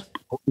 Yeah.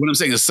 What I'm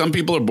saying is some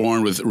people are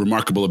born with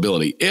remarkable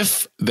ability.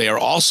 If they are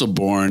also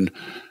born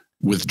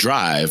with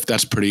drive,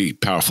 that's pretty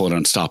powerful and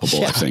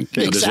unstoppable, I think.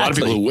 There's a lot of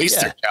people who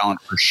waste their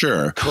talent for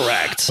sure.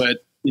 Correct.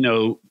 But,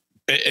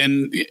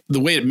 and the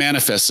way it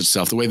manifests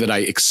itself, the way that I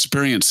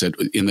experience it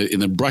in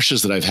the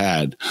brushes that I've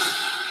had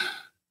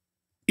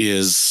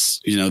is,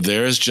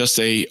 there's just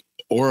a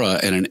aura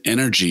and an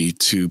energy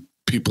to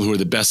people who are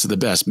the best of the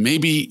best.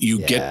 Maybe you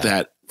get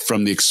that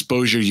from the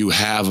exposure you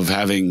have of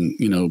having,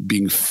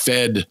 being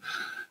fed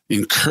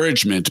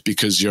encouragement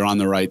because you're on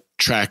the right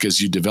track as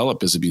you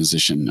develop as a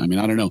musician. I mean,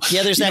 I don't know.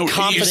 Yeah, there's that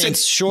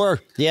confidence. Sure.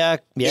 Yeah.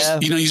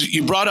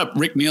 You brought up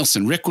Rick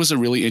Nielsen. Rick was a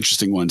really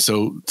interesting one.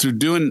 So through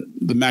doing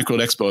the Macworld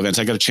Expo events,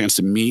 I got a chance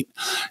to meet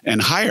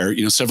and hire,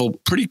 several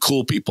pretty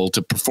cool people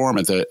to perform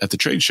at the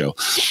trade show.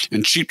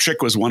 And Cheap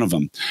Trick was one of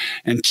them.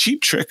 And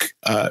Cheap Trick,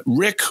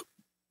 Rick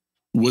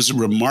was a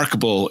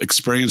remarkable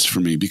experience for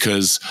me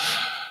because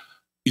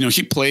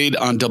he played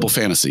on Double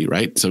Fantasy,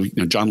 right? So,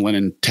 John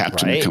Lennon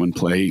tapped him to come and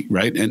play,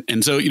 right?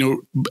 And so,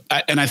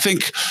 and I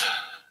think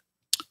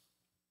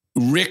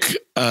Rick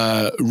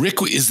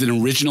is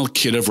an original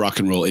kid of rock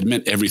and roll. It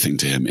meant everything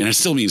to him, and it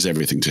still means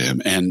everything to him.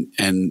 And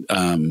he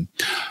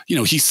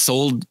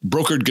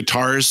brokered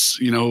guitars,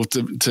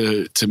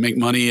 to make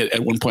money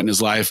at one point in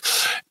his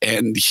life,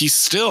 and he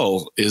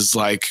still is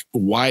like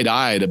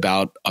wide-eyed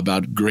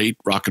about great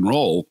rock and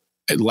roll.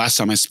 Last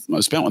time I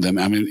spent with him,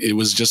 I mean, it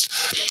was just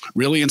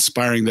really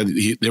inspiring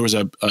that there was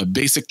a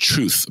basic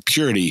truth, a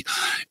purity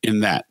in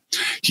that.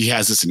 He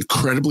has this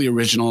incredibly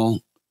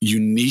original,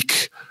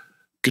 unique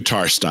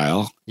guitar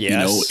style.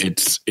 Yes.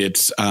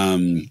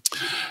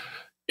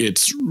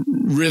 It's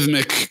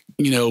rhythmic,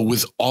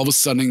 with all of a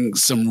sudden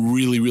some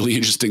really, really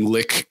interesting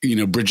lick,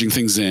 bridging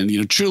things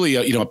in, truly,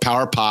 a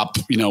power pop,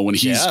 when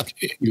he's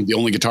the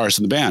only guitarist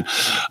in the band,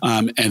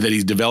 and that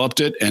he developed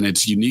it and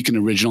it's unique and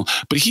original,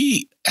 but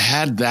he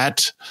had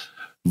that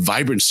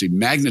vibrancy,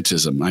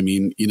 magnetism. I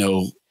mean,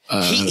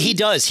 he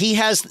does, he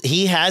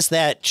has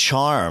that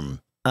charm.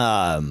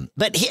 But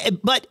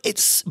at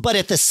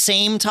the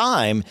same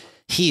time,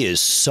 he is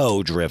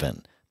so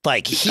driven.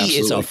 Like, he Absolutely.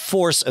 Is a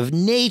force of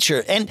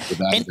nature, and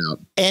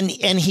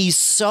he's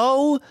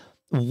so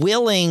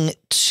willing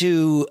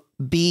to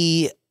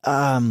be,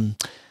 I'm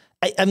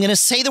going to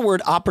say the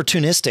word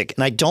opportunistic,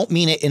 and I don't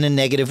mean it in a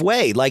negative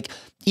way. Like,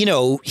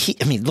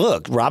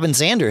 look, Robin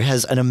Zander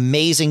has an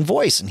amazing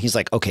voice, and he's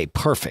like, okay,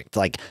 perfect.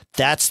 Like,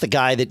 that's the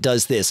guy that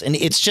does this. And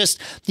it's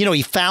just,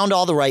 he found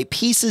all the right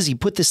pieces. He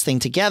put this thing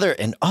together,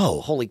 and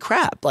oh, holy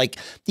crap. Like,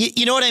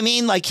 you know what I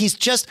mean? Like, he's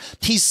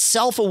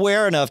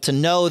self-aware enough to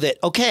know that,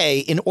 okay,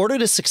 in order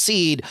to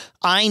succeed,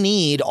 I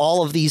need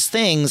all of these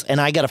things,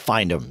 and I got to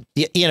find them.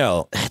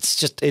 It's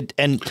just,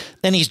 and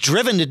he's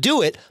driven to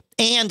do it,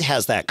 and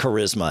has that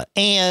charisma.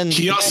 And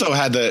he also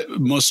had the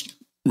most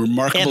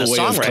remarkable way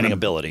of songwriting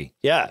ability.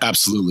 Yeah,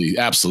 absolutely.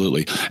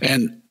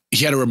 And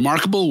he had a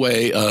remarkable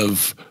way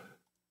of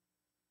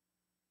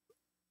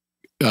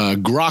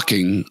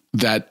grokking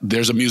that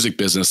there's a music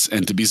business,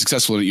 and to be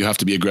successful in it, you have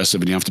to be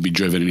aggressive and you have to be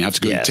driven and you have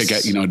to go take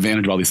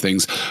advantage of all these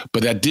things.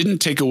 But that didn't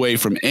take away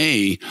from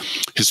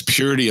his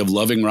purity of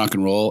loving rock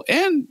and roll,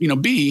 and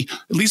B,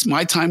 at least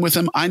my time with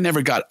him, I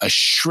never got a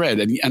shred.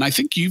 And I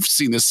think you've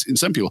seen this in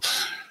some people.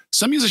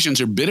 Some musicians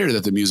are bitter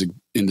that the music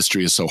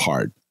industry is so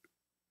hard.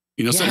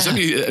 Some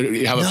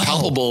have a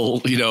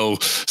palpable,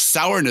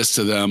 sourness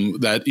to them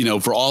that,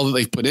 for all that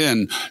they've put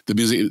in, the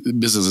music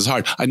business is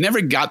hard. I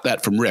never got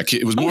that from Rick.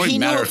 It was more a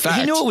matter of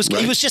fact. He knew it was.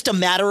 Right? It was just a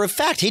matter of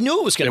fact. He knew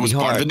it was going to be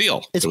hard. It was part of the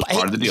deal. It was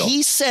part of the deal.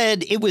 He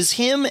said it was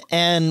him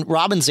and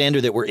Robin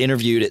Zander that were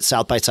interviewed at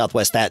South by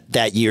Southwest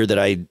that year that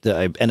I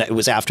and it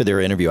was after their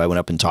interview. I went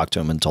up and talked to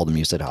him and told him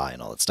you said hi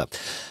and all that stuff.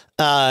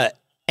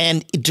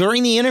 And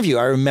during the interview,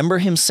 I remember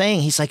him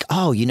saying, he's like,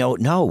 oh,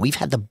 no, we've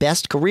had the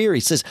best career.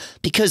 He says,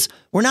 because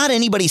we're not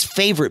anybody's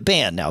favorite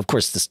band. Now, of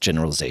course, this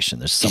generalization,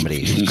 there's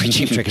somebody who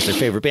Cheap Trick is their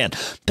favorite band.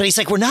 But he's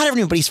like, we're not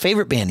everybody's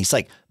favorite band. He's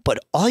like, but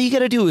all you got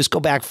to do is go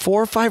back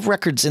 4 or 5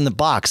 records in the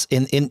box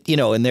in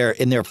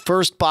their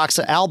first box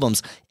of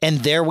albums. And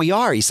there we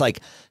are. He's like,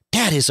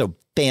 that is a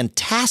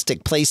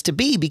fantastic place to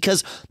be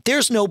because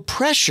there's no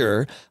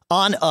pressure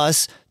on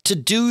us to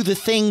do the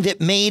thing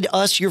that made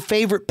us your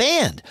favorite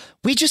band.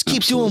 We just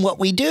keep doing what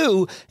we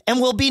do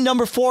and we'll be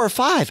number 4 or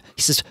 5.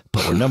 He says,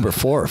 but we're number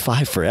 4 or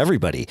 5 for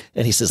everybody.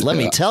 And he says, let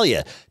me tell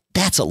you,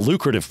 that's a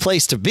lucrative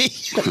place to be.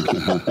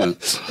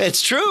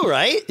 It's true,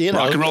 right? You know,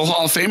 Rock and Roll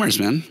Hall of Famers,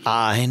 man.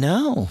 I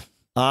know.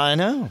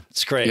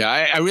 It's great. Yeah,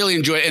 I really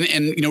enjoy it.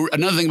 And you know,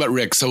 another thing about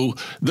Rick, so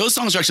those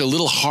songs are actually a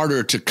little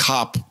harder to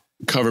cop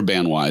cover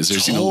band wise.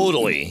 There's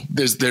totally.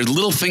 There's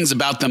little things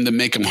about them that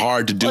make them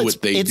hard to do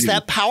what they do. It's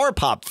that power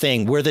pop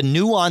thing where the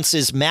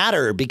nuances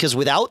matter, because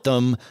without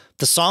them,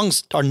 the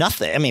songs are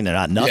nothing. I mean, they're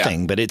not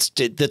nothing, but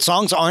the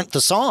songs aren't the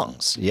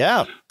songs.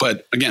 Yeah.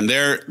 But again,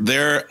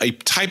 they're a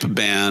type of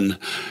band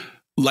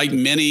like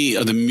many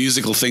of the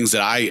musical things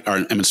that I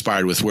am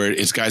inspired with, where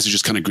it's guys who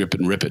just kind of grip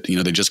it and rip it. You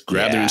know, they just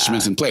grab their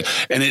instruments and play.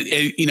 And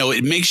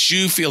it makes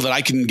you feel that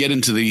I can get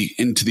into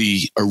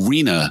the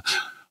arena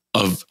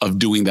of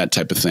doing that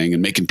type of thing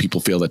and making people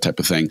feel that type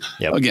of thing.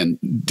 Yep. Again,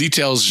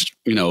 details,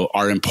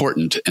 are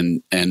important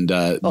and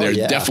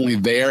they're definitely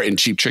there in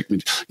Cheap Trick.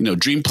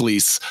 Dream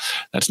Police,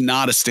 that's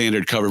not a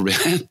standard cover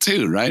band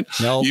too, right?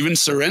 No. Even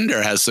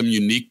Surrender has some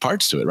unique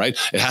parts to it, right?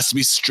 It has to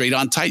be straight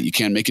on tight. You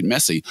can't make it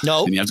messy.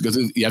 No. And you have to go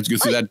through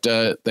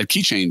that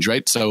key change,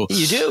 right? So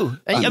you do.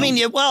 And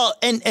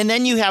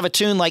then you have a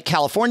tune like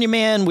California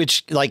Man,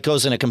 which like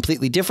goes in a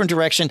completely different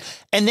direction.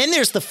 And then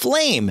there's The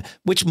Flame,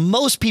 which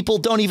most people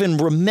don't even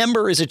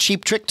remember as a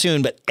Cheap Trick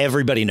tune, but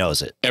everybody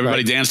knows it.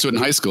 Everybody danced to it in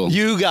high school.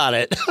 You got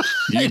it.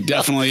 You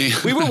definitely.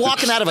 We were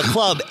walking out of a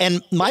club,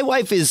 and my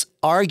wife is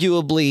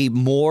arguably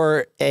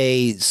more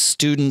a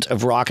student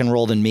of rock and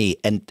roll than me,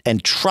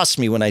 and trust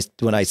me when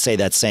I say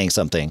that's saying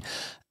something.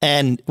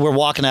 And we're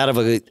walking out of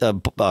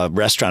a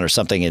restaurant or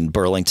something in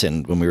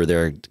Burlington when we were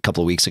there a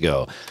couple of weeks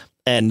ago,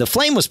 and The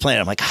Flame was playing.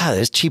 I'm like,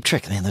 there's Cheap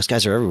Trick. Man, those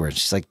guys are everywhere.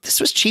 She's like, this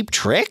was Cheap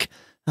Trick?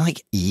 I'm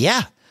like,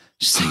 yeah.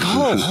 She's like,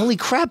 oh, holy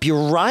crap,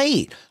 you're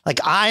right. Like,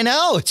 I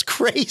know, it's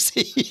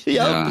crazy.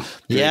 Yep.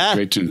 Yeah.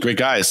 Great tune. Great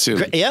guys,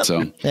 too. Yep.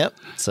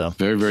 So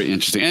very, very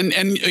interesting.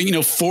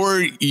 And 4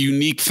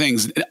 unique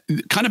things,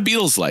 kind of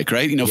Beatles-like,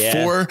 right?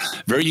 4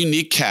 very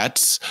unique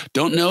cats.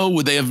 Don't know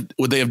would they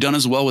have done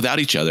as well without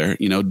each other.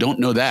 Don't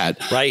know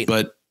that. Right.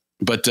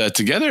 But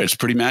together, it's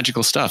pretty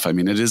magical stuff. I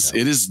mean, it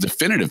is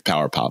definitive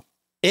power pop.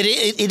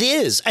 It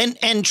is,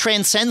 and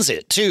transcends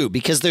it too,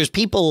 because there's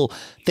people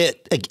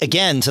that,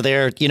 again, to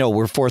their,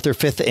 we're 4th or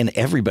 5th in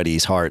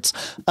everybody's hearts.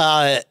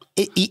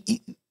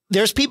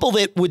 There's people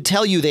that would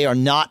tell you they are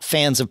not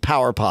fans of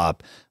power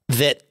pop,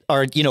 that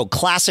are,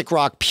 classic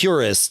rock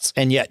purists,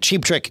 and yet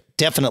Cheap Trick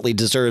definitely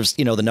deserves,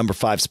 the number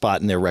 5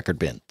 spot in their record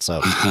bin.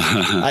 So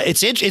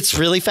it's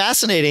really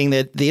fascinating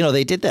that,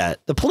 they did that.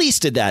 The Police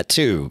did that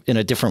too, in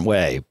a different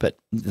way, but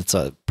it's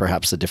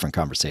perhaps a different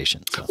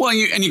conversation. So. Well,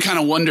 and you kind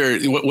of wonder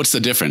what's the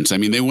difference. I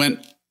mean, they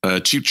went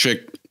Cheap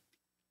Trick,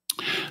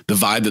 the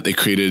vibe that they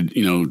created,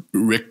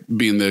 Rick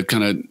being the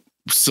kind of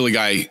silly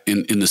guy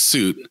in the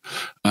suit,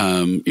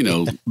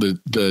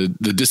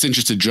 the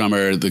disinterested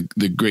drummer,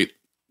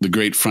 the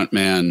great front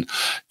man,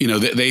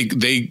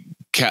 they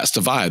cast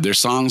a vibe. Their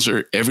songs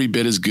are every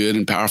bit as good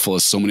and powerful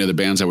as so many other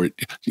bands that were,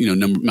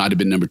 might have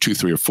been number 2,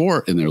 3, or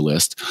 4 in their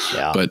list.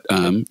 Yeah. But,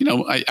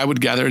 I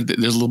would gather that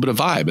there's a little bit of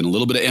vibe, and a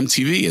little bit of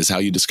MTV is how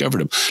you discovered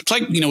them. It's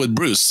like, with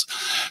Bruce,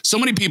 so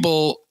many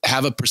people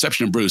have a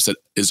perception of Bruce that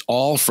is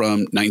all from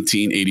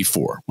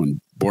 1984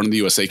 when Born in the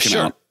USA came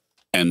out.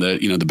 And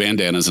the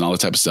bandanas and all that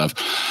type of stuff.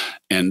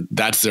 And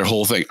that's their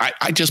whole thing.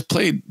 I just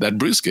played that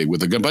Bruce gig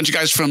with a bunch of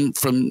guys from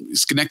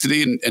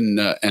Schenectady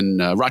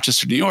and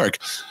Rochester, New York,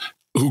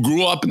 who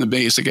grew up in the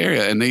basic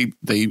area, and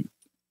they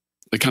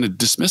kind of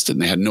dismissed it,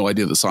 and they had no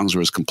idea the songs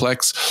were as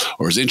complex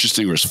or as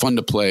interesting or as fun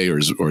to play or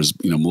as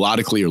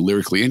melodically or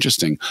lyrically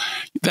interesting.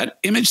 That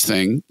image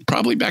thing,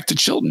 probably back to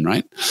Chilton,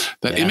 right?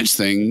 That image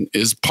thing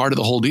is part of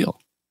the whole deal.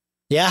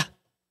 Yeah.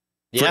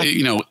 For,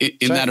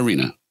 in that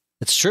arena.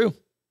 It's true.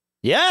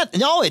 Yeah,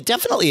 no, it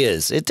definitely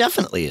is. It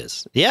definitely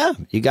is. Yeah,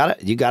 you got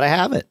to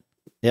have it.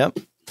 Yep.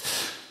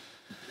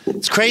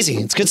 It's crazy.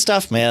 It's good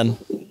stuff, man.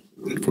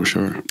 For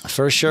sure.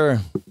 For sure.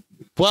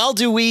 Well,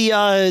 do we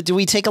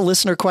take a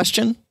listener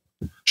question?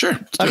 Sure.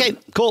 Okay,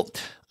 cool.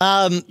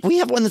 We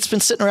have one that's been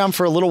sitting around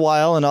for a little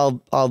while, and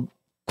I'll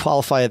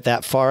qualify it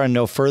that far and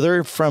no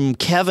further, from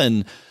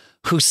Kevin,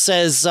 who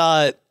says,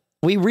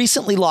 we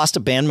recently lost a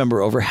band member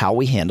over how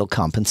we handle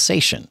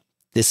compensation.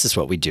 This is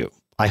what we do.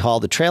 I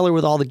haul the trailer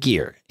with all the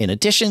gear. In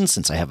addition,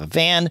 since I have a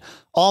van,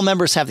 all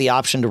members have the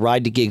option to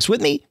ride to gigs with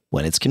me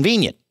when it's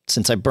convenient.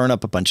 Since I burn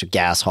up a bunch of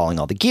gas hauling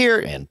all the gear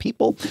and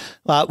people,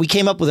 we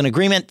came up with an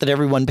agreement that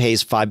everyone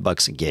pays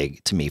 $5 a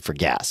gig to me for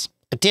gas.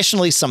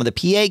 Additionally, some of the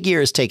PA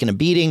gear has taken a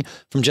beating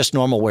from just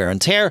normal wear and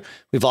tear.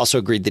 We've also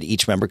agreed that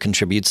each member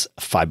contributes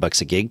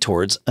 $5 a gig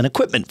towards an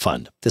equipment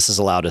fund. This has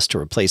allowed us to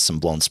replace some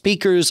blown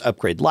speakers,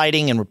 upgrade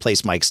lighting, and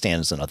replace mic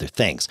stands and other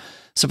things.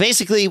 So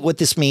basically what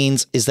this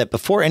means is that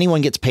before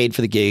anyone gets paid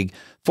for the gig,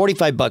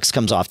 $45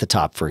 comes off the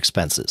top for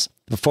expenses.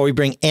 Before we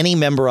bring any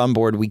member on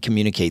board, we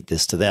communicate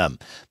this to them.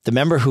 The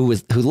member who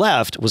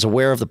left was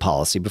aware of the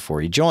policy before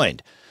he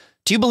joined.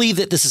 Do you believe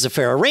that this is a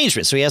fair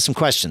arrangement? So he has some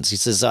questions. He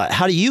says,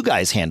 how do you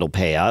guys handle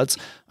payouts?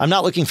 I'm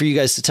not looking for you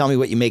guys to tell me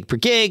what you make per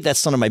gig.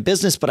 That's none of my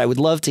business, but I would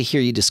love to hear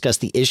you discuss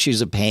the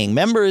issues of paying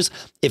members,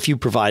 if you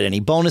provide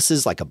any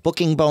bonuses like a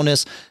booking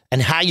bonus,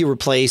 and how you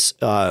replace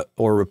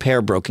or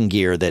repair broken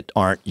gear that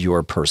aren't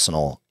your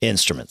personal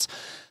instruments.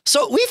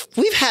 So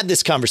we've had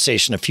this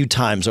conversation a few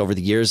times over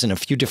the years in a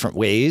few different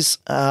ways.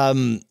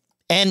 And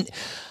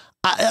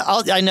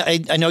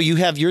I know you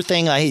have your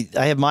thing. I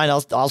have mine.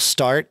 I'll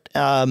start.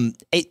 I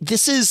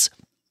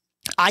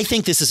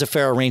think this is a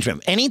fair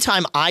arrangement.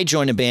 Anytime I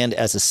join a band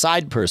as a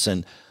side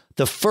person,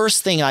 the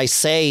first thing I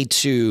say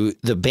to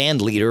the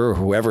band leader or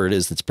whoever it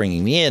is that's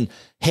bringing me in,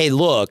 hey,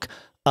 look,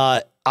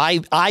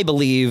 I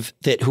believe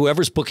that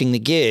whoever's booking the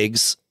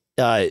gigs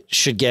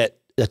should get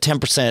a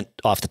 10%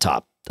 off the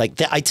top. Like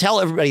I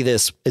tell everybody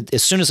this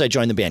as soon as I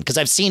join the band, because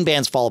I've seen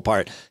bands fall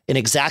apart in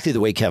exactly the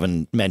way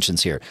Kevin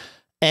mentions here.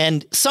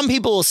 And some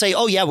people will say,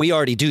 oh, yeah, we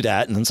already do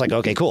that. And it's like,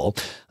 OK, cool.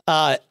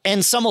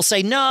 And some will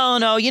say,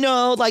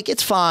 no, like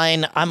it's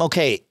fine. I'm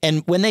OK.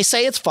 And when they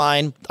say it's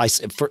fine, I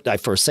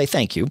first say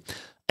thank you.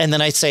 And then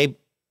I say,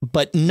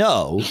 but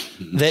know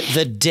that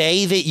the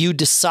day that you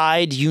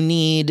decide you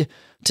need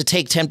to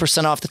take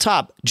 10% off the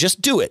top,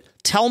 just do it.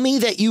 Tell me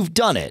that you've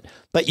done it,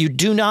 but you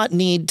do not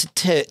need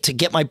to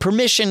get my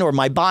permission or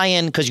my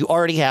buy-in, because you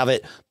already have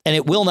it and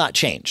it will not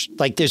change.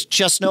 Like there's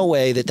just no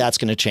way that that's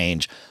going to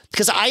change,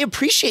 because I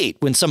appreciate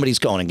when somebody's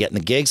going and getting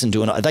the gigs and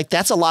doing like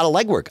that's a lot of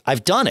legwork.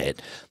 I've done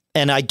it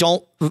and I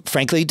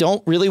frankly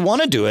don't really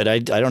want to do it. I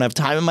don't have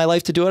time in my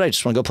life to do it. I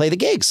just want to go play the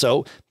gig.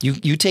 So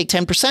you take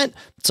 10%.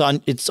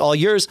 It's all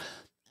yours.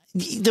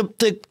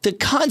 The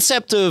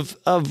concept of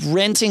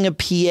renting a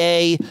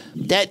PA,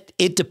 that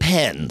it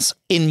depends.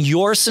 In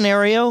your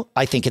scenario,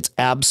 I think it's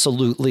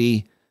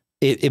absolutely,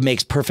 it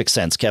makes perfect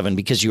sense, Kevin,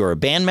 because you are a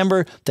band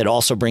member that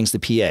also brings the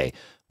PA.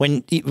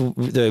 When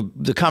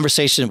the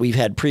conversation that we've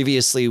had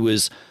previously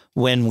was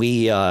when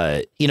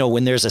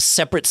when there's a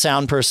separate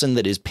sound person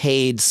that is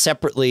paid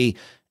separately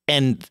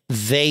and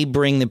they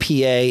bring the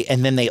PA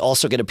and then they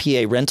also get a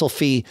PA rental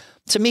fee.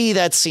 To me,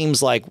 that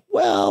seems like,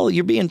 well,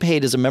 you're being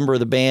paid as a member of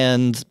the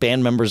band.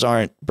 Band members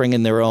aren't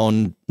bringing their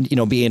own,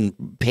 being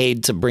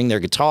paid to bring their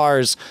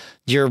guitars.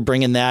 You're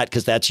bringing that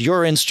because that's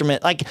your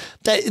instrument. Like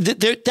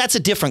that's a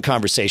different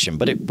conversation.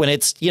 But when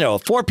it's, a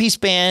 4-piece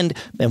band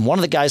and one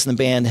of the guys in the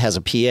band has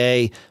a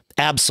PA,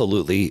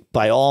 absolutely,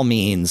 by all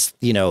means,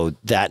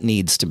 that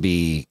needs to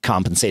be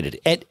compensated.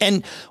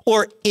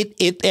 Or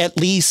it at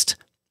least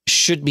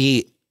should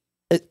be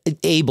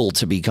able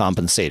to be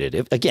compensated.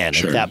 If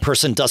that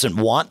person doesn't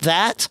want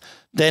that,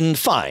 then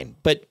fine.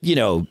 But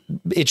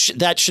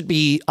that should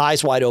be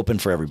eyes wide open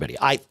for everybody.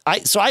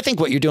 So I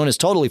think what you're doing is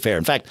totally fair.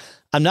 In fact,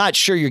 I'm not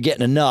sure you're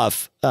getting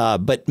enough,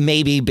 but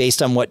maybe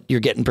based on what you're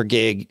getting per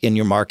gig in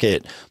your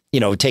market,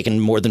 taking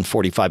more than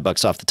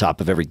 $45 off the top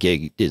of every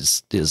gig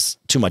is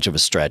too much of a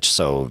stretch.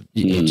 So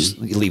you just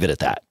leave it at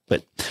that.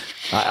 But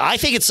I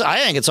think it's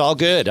all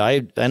good.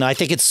 I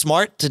think it's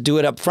smart to do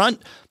it up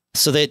front.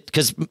 So that,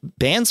 because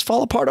bands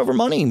fall apart over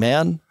money,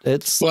 man.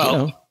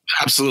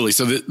 Absolutely.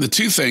 So the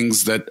two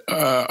things that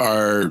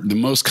are the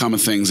most common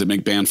things that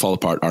make band fall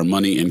apart are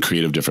money and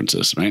creative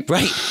differences, right?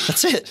 Right.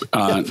 That's it.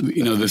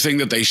 The thing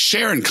that they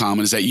share in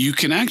common is that you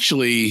can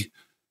actually,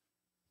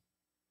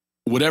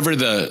 whatever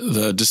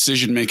the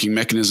decision-making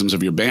mechanisms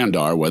of your band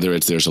are, whether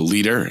it's there's a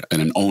leader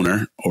and an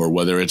owner, or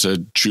whether it's a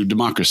true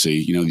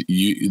democracy,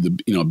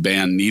 a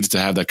band needs to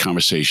have that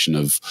conversation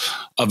of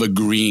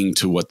agreeing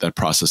to what that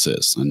process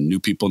is, and new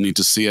people need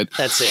to see it.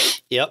 That's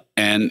it. Yep.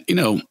 And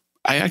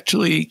I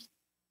actually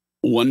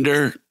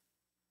wonder.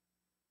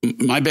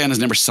 My band has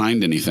never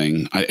signed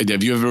anything.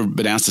 Have you ever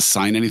been asked to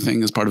sign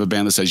anything as part of a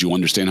band that says you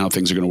understand how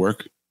things are going to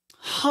work?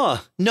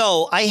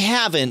 No, I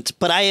haven't,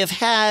 but I have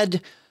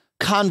had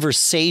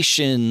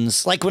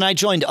conversations. Like when I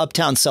joined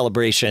Uptown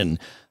Celebration,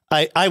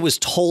 I was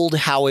told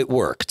how it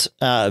worked.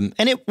 And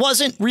it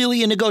wasn't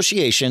really a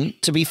negotiation,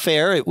 to be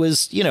fair. It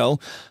was,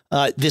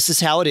 this is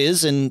how it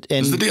is. And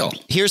here's the deal.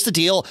 Here's the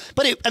deal.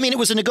 But it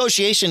was a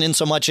negotiation in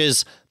so much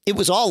as it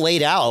was all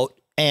laid out.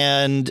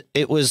 And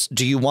it was,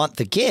 do you want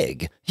the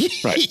gig?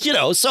 Right.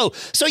 So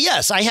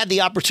yes, I had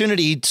the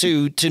opportunity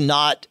to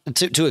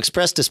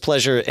express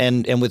displeasure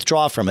and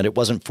withdraw from it. It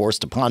wasn't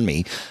forced upon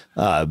me.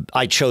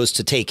 I chose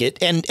to take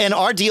it. And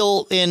our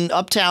deal in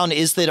Uptown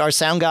is that our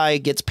sound guy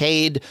gets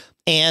paid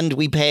and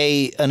we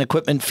pay an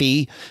equipment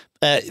fee.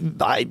 It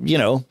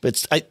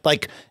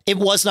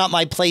was not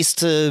my place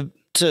to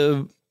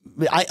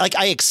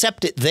I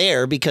accept it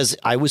there because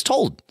I was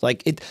told.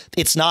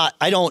 It's not.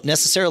 I don't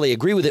necessarily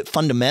agree with it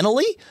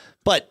fundamentally,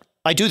 but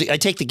I do. I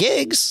take the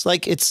gigs. I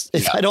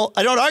don't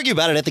argue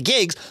about it at the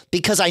gigs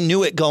because I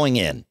knew it going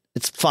in.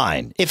 It's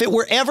fine. If it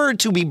were ever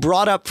to be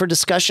brought up for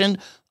discussion,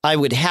 I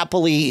would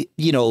happily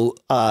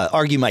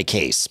argue my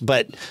case.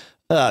 But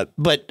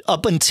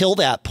up until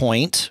that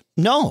point,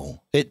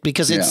 no.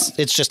 Because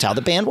it's just how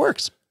the band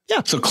works.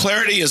 Yeah. So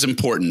clarity is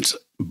important,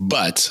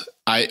 but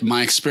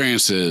my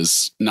experience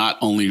is, not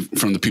only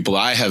from the people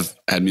I have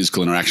had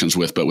musical interactions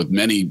with, but with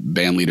many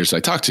band leaders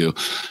I talk to,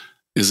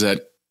 is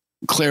that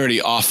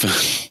clarity often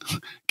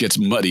gets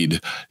muddied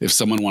if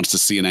someone wants to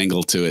see an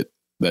angle to it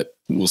that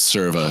will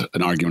serve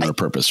an argument or a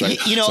purpose, right?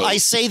 I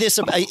say this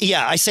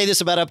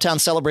about Uptown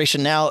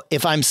Celebration now.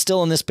 If I'm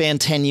still in this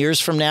band 10 years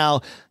from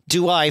now,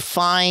 do I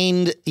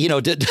find,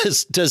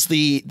 does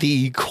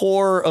the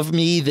core of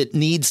me that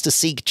needs to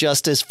seek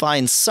justice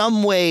find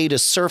some way to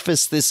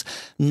surface this,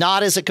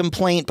 not as a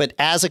complaint, but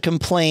as a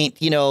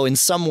complaint, in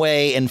some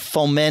way, and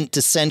foment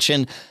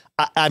dissension?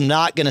 I'm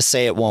not going to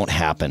say it won't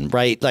happen,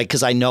 right?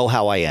 Because I know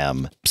how I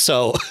am.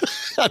 So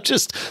I'm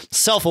just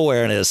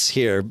self-awareness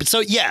here.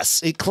 So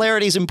yes,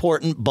 clarity is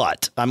important,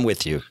 but I'm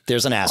with you.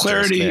 There's an asterisk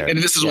clarity there. And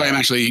this is why I'm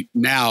actually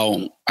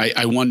now,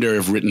 I wonder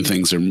if written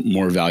things are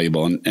more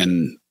valuable.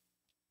 And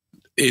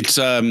it's,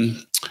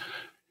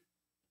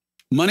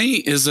 money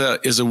is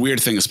a weird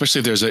thing, especially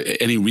if there's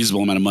any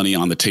reasonable amount of money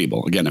on the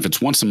table. Again, if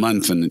it's once a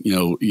month and,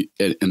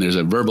 and there's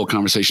a verbal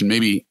conversation,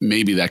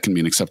 maybe that can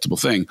be an acceptable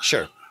thing.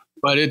 Sure.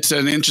 But it's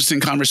an interesting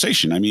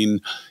conversation. I mean,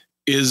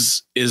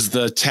 is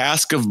the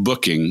task of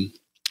booking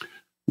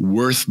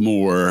worth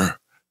more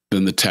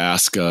than the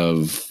task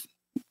of,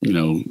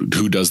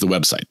 who does the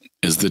website?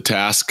 Is the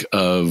task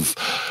of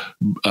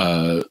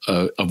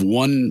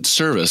one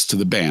service to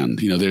the band?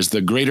 There's the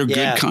greater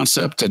good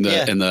concept and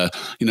the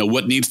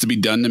what needs to be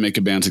done to make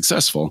a band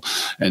successful,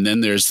 and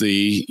then there's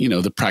the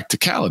the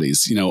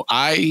practicalities.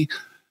 I,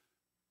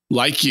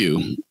 like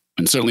you,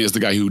 and certainly as the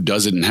guy who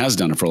does it and has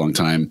done it for a long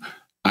time,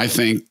 I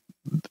think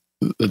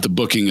that the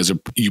booking is a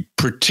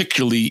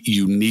particularly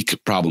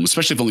unique problem,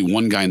 especially if only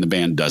one guy in the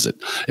band does it.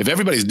 If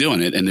everybody's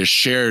doing it and there's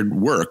shared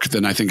work,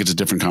 then I think it's a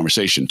different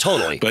conversation.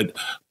 Totally.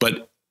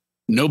 But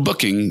no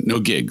booking, no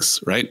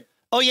gigs, right?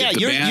 Oh yeah,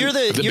 you're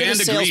the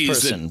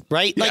salesperson,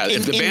 right? Yeah,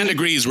 if the band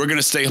agrees, we're going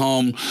to stay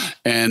home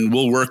and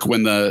we'll work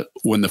when the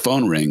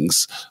phone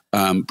rings.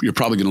 You're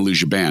probably going to lose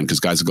your band because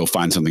guys will go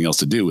find something else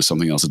to do with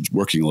something else that's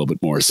working a little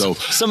bit more. So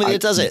somebody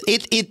that does it.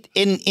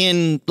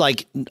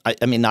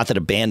 I mean, not that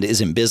a band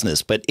is in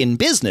business, but in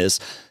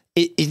business,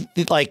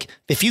 like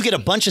if you get a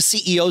bunch of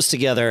CEOs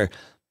together,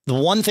 the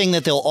one thing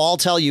that they'll all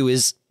tell you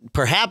is,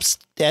 perhaps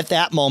at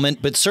that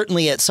moment, but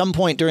certainly at some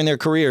point during their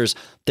careers,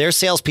 their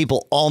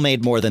salespeople all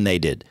made more than they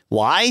did.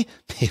 Why?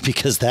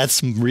 Because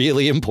that's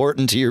really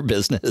important to your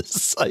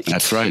business.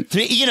 That's right.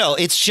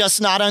 It's just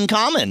not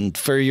uncommon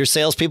for your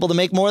salespeople to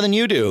make more than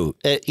you do,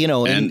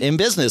 in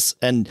business.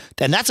 And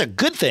that's a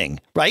good thing,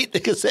 right?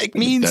 Because it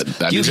means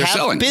that you means have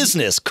selling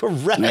business.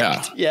 Correct.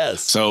 Yeah.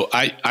 Yes. So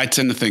I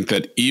tend to think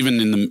that even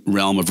in the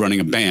realm of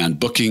running a band,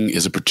 booking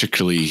is a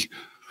particularly...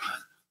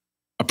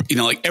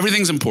 like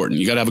everything's important.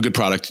 You got to have a good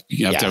product.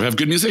 You have to have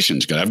good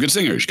musicians. You got to have good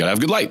singers. You got to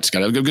have good lights. You got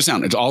to have good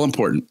sound. It's all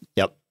important.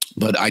 Yep.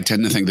 But I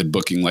tend to think that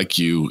booking, like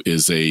you,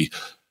 it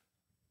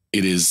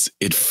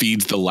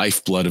feeds the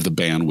lifeblood of the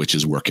band, which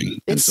is working.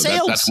 It's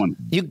sales. That's one.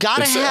 You got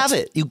to have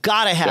it. You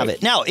got to have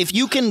it. Now, if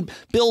you can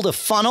build a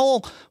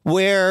funnel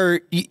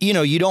where,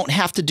 you don't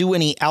have to do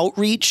any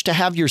outreach to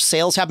have your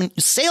sales happen,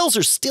 sales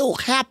are still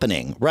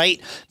happening,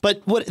 right?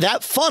 But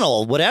that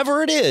funnel,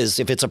 whatever it is,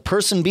 if it's a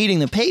person beating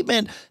the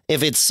pavement,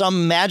 if it's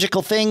some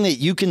magical thing that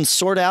you can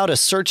sort out a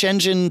search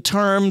engine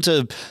term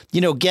to,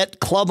 get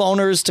club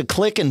owners to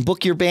click and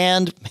book your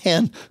band,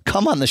 man,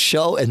 come on the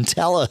show and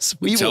tell us.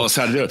 Tell us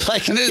how to do it.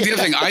 And the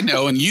other thing I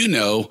know, and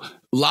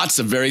lots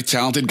of very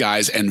talented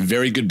guys and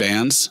very good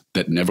bands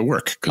that never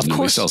work because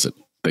nobody sells it.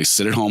 They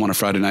sit at home on a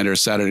Friday night or a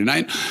Saturday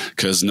night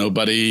because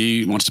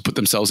nobody wants to put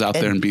themselves out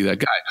there and be that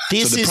guy.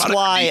 This is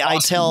why I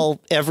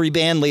tell every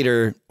band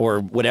leader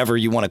or whatever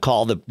you want to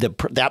call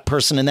that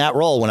person in that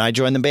role when I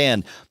join the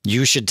band,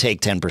 you should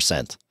take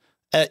 10%.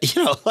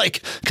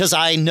 Because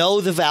I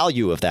know the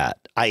value of that.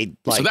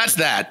 So that's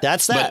that.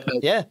 That's that.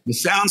 The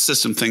sound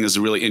system thing is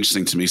really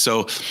interesting to me.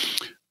 So,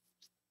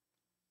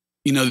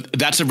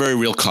 that's a very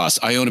real cost.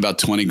 I own about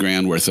 20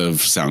 grand worth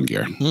of sound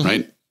gear,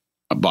 right?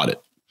 I bought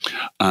it.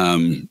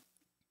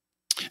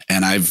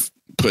 And I've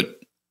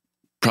put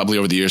probably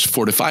over the years,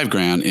 4 to 5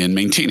 grand in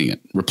maintaining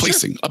it,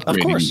 replacing,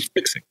 upgrading,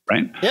 fixing,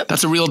 right? Yep.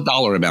 That's a real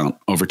dollar amount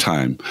over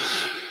time,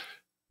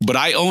 but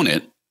I own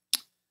it.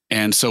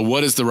 And so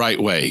what is the right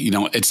way?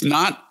 It's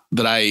not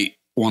that I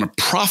want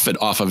to profit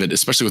off of it,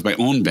 especially with my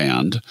own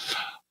band.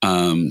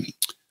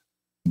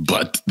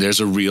 But there's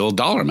a real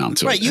dollar amount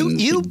to it. Right.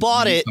 You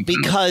bought it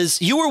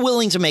because you were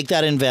willing to make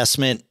that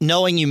investment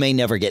knowing you may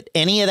never get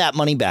any of that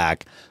money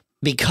back,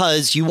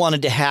 because you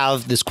wanted to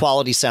have this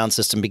quality sound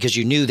system, because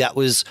you knew that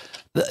was,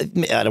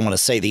 I don't want to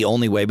say the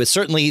only way, but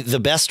certainly the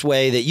best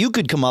way that you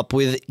could come up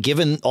with,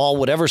 given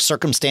whatever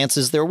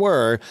circumstances there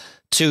were,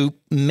 to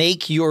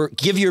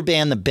give your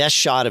band the best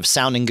shot of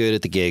sounding good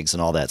at the gigs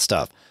and all that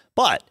stuff.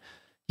 But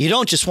you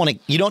don't just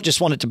want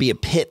it to be a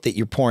pit that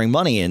you're pouring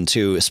money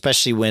into,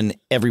 especially when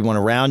everyone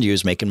around you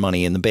is making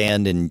money in the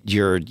band and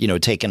you're,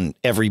 taking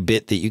every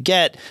bit that you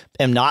get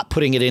and not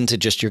putting it into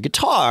just your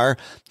guitar.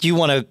 You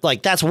want to,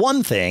 that's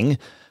one thing.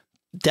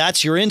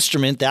 That's your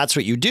instrument. That's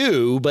what you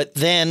do. But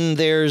then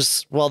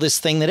there's, this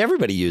thing that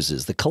everybody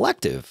uses, the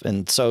collective.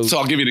 And so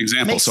I'll give you an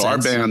example. So our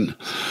band,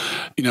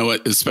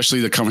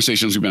 especially the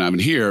conversations we've been having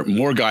here,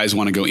 more guys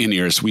want to go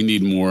in-ears. We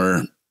need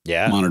more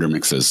monitor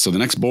mixes. So the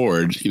next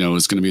board, is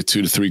going to be a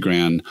 $2,000 to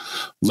 $3,000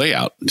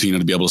 layout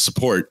to be able to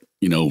support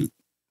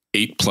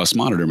 8+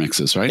 monitor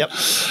mixes, right? Yep.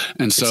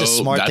 And so it's a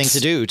smart thing to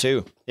do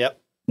too. Yep.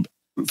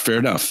 Fair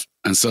enough.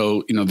 And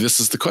so this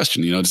is the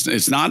question.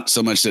 It's not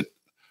so much that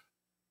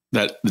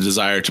the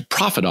desire to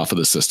profit off of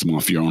the system,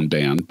 off your own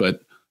band,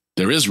 but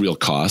there is real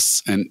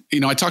costs. And,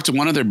 I talked to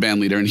one other band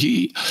leader and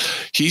he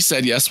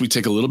said, yes, we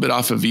take a little bit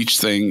off of each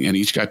thing and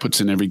each guy puts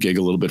in every gig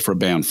a little bit for a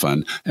band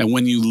fund. And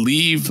when you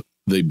leave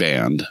the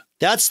band,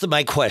 that's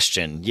my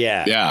question.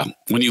 Yeah. Yeah.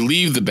 When you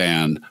leave the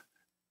band,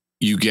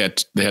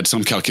 they had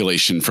some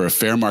calculation for a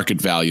fair market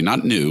value,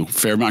 not new,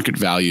 fair market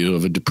value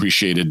of a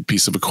depreciated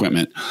piece of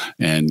equipment.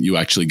 And you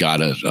actually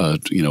got a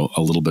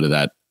little bit of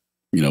that,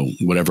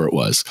 whatever it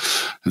was.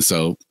 And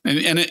so,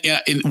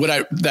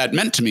 that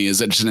meant to me is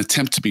that it's an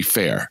attempt to be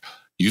fair.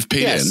 You've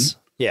paid in,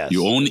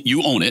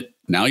 you own it.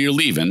 Now you're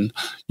leaving.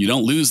 You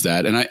don't lose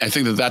that. And I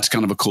think that's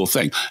kind of a cool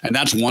thing. And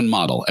that's one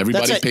model.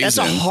 Everybody pays in. That's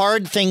a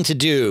hard thing to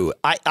do.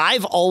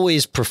 I've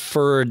always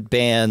preferred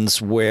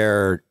bands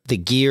where the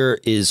gear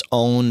is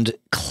owned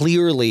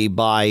clearly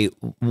by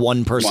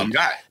one person. One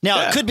guy.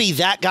 Now, it could be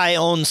that guy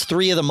owns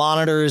 3 of the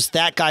monitors.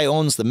 That guy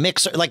owns the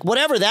mixer. Like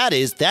whatever that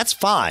is, that's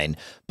fine.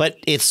 But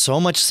it's so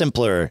much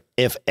simpler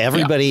if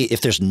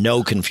if there's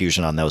no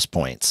confusion on those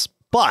points.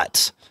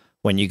 But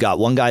when you got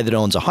one guy that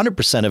owns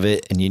 100% of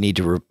it and you need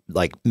to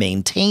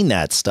maintain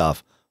that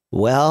stuff,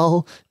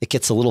 well, it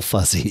gets a little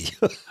fuzzy.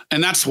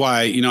 And that's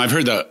why, I've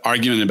heard the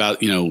argument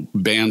about,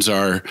 bands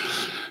are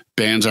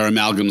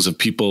amalgams of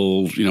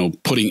people,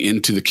 putting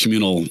into the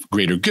communal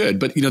greater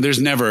good. But,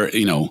 there's never,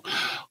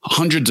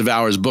 hundreds of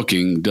hours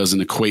booking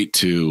doesn't equate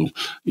to,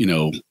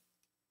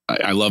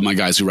 I love my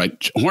guys who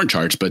write horn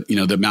charts, but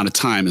the amount of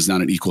time is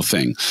not an equal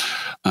thing.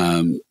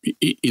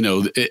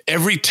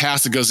 Every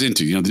task that goes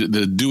into,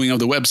 the doing of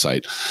the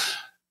website,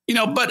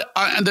 but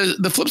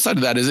the flip side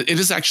of that is it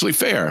is actually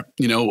fair,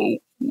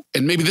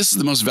 and maybe this is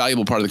the most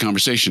valuable part of the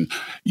conversation.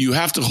 You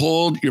have to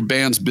hold your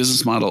band's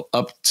business model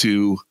up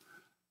to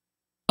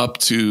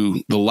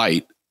the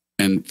light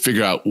and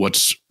figure out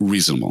what's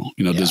reasonable.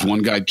 Does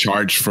one guy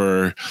charge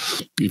for,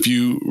 if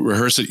you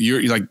rehearse at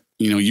you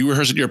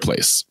rehearse at your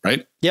place,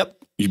 right? Yep.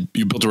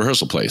 You built a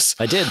rehearsal place.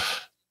 I did.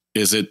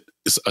 Is it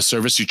a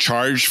service you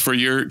charge to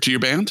your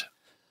band?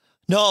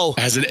 No.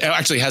 Has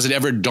it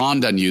ever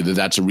dawned on you that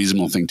that's a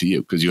reasonable thing to you?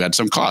 Because you had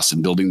some costs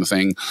in building the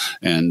thing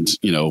and,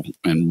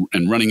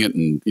 and running it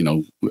and,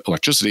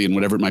 electricity and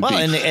whatever it might be.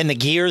 And the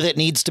gear that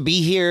needs to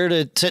be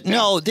here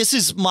no, this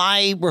is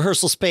my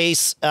rehearsal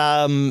space.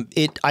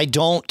 I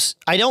don't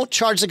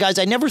charge the guys.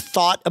 I never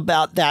thought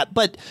about that,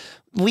 but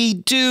we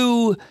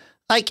do.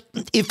 Like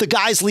if the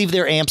guys leave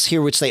their amps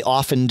here, which they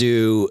often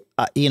do,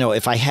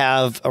 if I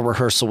have a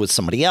rehearsal with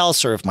somebody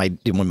else, or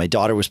when my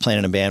daughter was playing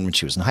in a band when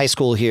she was in high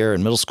school here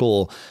and middle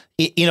school,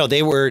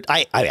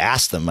 I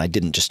asked them, I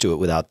didn't just do it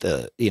without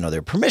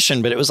their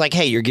permission, but it was like,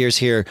 hey, your gear's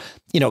here,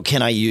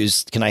 can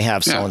I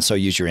have so-and-so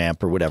use your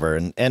amp or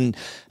whatever.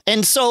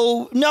 And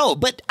so, no,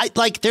 but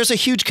there's a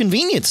huge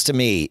convenience to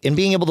me in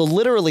being able to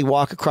literally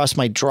walk across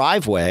my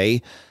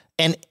driveway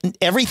and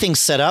everything's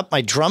set up.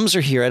 My drums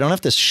are here. I don't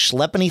have to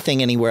schlep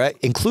anything anywhere,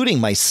 including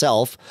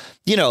myself.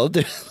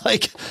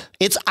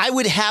 I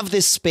would have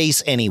this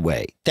space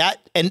anyway.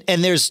 And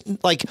there's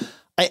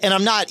and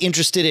I'm not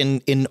interested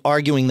in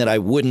arguing that I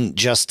wouldn't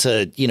just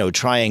to,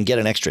 try and get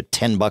an extra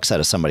 $10 out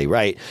of somebody.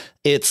 Right.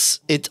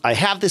 I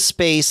have this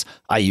space.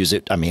 I use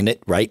it. I mean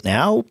it right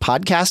now.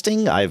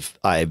 Podcasting.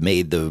 I've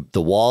made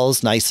the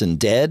walls nice and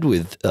dead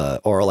with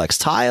Oral X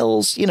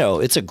tiles.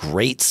 It's a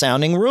great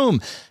sounding room.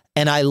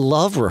 And I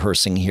love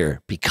rehearsing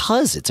here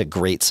because it's a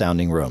great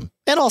sounding room.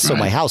 And also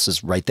my house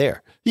is right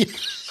there.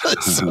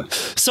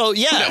 so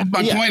yeah.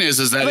 My point is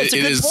that it's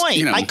a good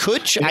point.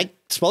 I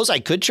suppose I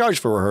could charge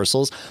for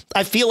rehearsals.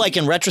 I feel like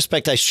in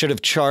retrospect, I should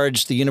have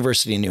charged the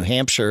University of New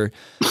Hampshire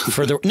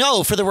for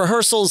the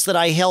rehearsals that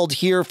I held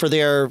here for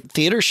their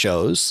theater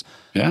shows.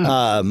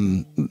 Yeah.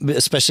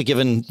 Especially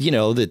given,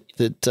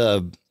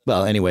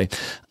 well, anyway,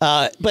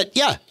 but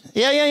yeah.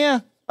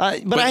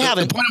 But I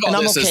haven't, the point of all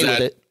and this I'm okay with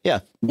it.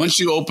 Yeah. Once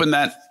you open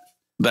that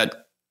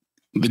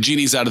the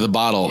genie's out of the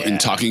bottle and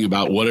talking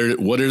about what are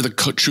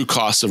the true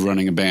costs of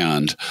running a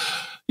band,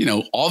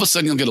 all of a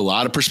sudden you'll get a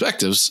lot of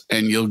perspectives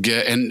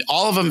and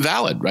all of them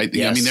valid, right?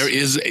 Yes. I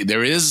mean,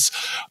 there is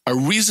a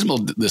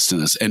reasonableness to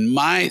this. And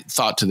my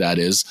thought to that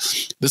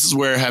is this is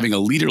where having a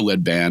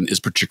leader-led band is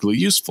particularly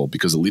useful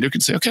because the leader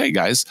can say, okay,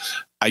 guys,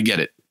 I get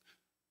it.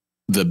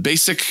 The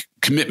basic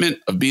commitment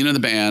of being in the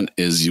band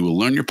is you will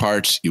learn your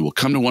parts, you will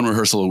come to one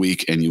rehearsal a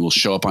week, and you will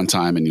show up on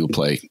time and you'll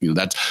play.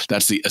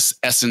 That's the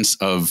essence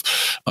of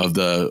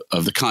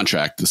the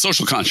contract, the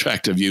social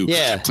contract of you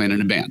playing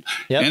in a band.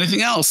 Yep.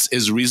 Anything else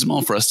is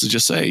reasonable for us to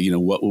just say,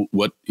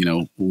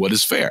 what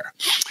is fair,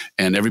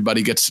 and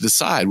everybody gets to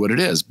decide what it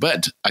is.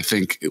 But I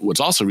think what's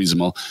also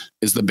reasonable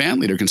is the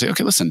band leader can say,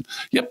 okay, listen,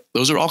 yep,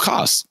 those are all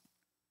costs,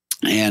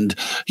 and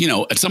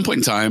at some point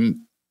in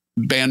time,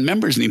 band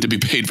members need to be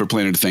paid for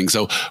playing the thing.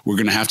 So we're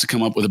going to have to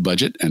come up with a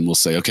budget, and we'll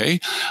say, okay,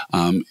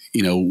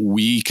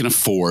 we can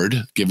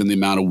afford, given the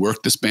amount of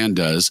work this band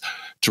does,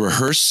 to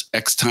rehearse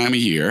X time a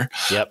year.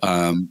 Yep.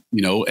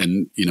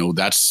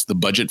 That's the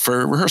budget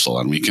for rehearsal,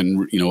 and we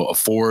can,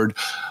 afford,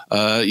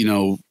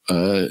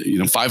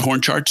 5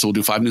 horn charts. So we'll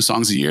do 5 new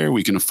songs a year.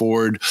 We can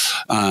afford,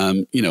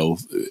 we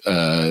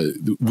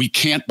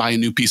can't buy a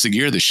new piece of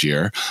gear this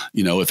year.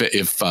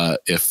 If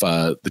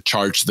the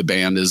charge to the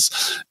band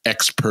is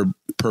X per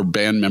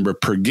band member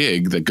per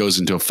gig that goes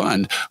into a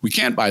fund, we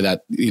can't buy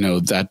that,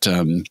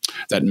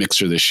 that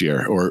mixer this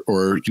year,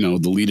 or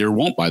the leader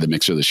won't buy the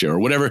mixer this year, or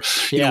whatever,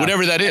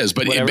 whatever that is.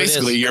 But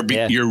basically you're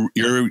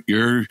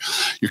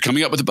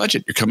coming up with a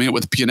budget. You're coming up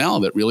with a P&L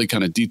that really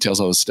kind of details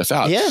all this stuff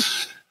out. Yeah.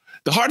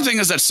 The hard thing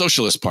is that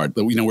socialist part,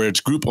 where it's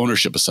group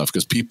ownership of stuff,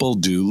 because people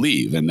do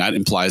leave, and that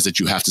implies that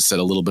you have to set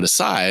a little bit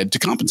aside to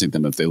compensate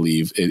them if they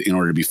leave in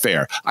order to be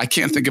fair. I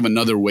can't think of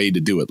another way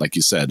to do it. Like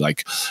you said,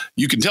 like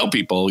you can tell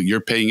people you're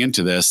paying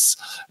into this,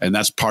 and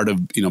that's part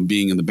of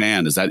being in the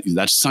band.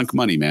 That's sunk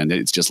money, man.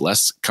 It's just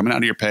less coming out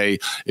of your pay.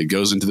 It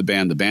goes into the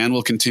band. The band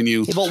will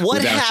continue. Yeah, but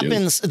what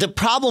happens? The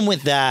problem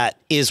with that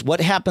is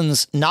what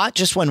happens not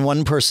just when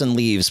one person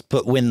leaves,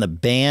 but when the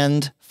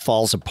band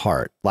falls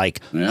apart.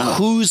 Like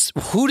who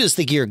does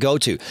the gear go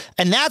to?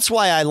 And that's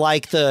why I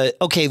like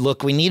okay,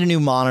 look, we need a new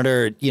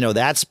monitor.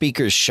 That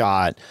speaker's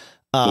shot.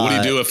 What do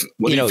you do if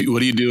what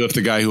do you do if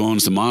the guy who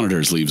owns the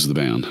monitors leaves the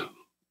band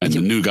and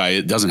the new guy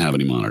doesn't have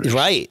any monitors?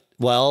 Right.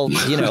 Well,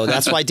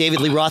 that's why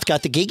David Lee Roth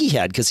got the gig he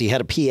had, because he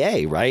had a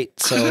PA, right?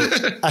 So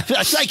I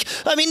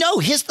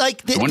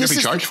wonder if he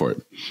charged for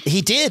it.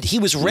 He did. He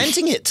was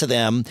renting it to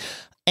them.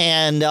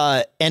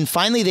 And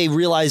finally they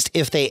realized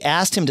if they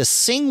asked him to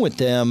sing with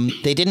them,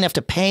 they didn't have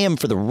to pay him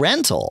for the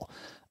rental.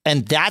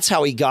 And that's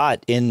how he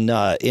got in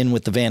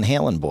with the Van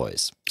Halen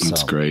boys. So,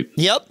 that's great.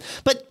 Yep.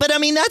 But I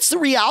mean, that's the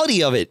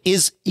reality of it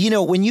is,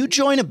 when you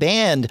join a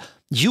band,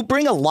 you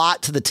bring a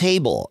lot to the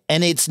table,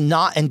 and it's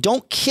not, and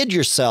don't kid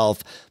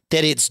yourself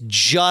that it's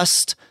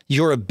just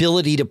your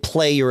ability to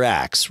play your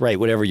acts, right?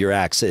 Whatever your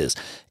acts is.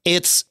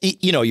 It's,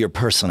 your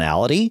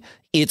personality.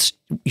 It's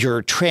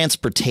your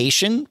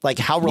transportation, like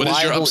how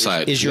reliable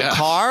is your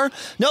car?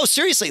 No,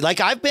 seriously. Like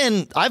I've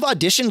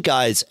auditioned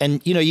guys, and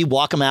you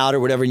walk them out or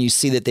whatever, and you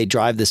see that they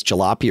drive this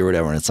jalopy or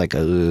whatever, and it's like, I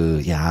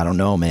don't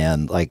know,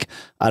 man. Like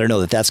I don't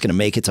know that that's going to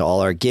make it to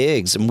all our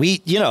gigs. And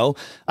we,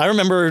 I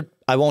remember,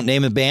 I won't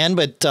name a band,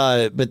 but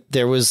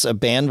there was a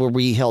band where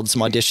we held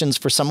some auditions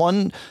for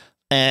someone,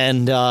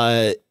 and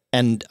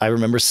I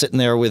remember sitting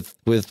there with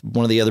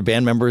one of the other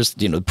band members,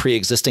 the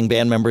pre-existing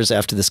band members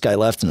after this guy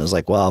left. And it was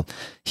like, well,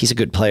 he's a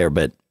good player,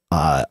 but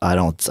I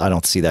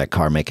don't see that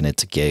car making it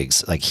to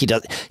gigs. Like he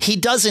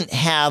doesn't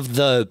have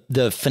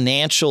the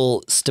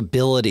financial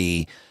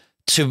stability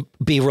to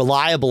be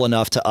reliable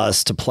enough to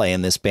us to play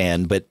in this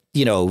band. But,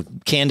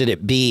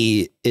 candidate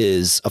B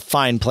is a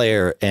fine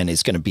player and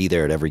is going to be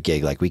there at every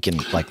gig.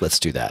 Like let's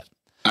do that.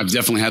 I've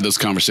definitely had those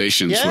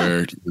conversations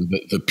where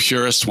the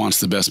purist wants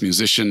the best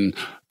musician.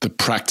 The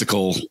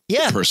practical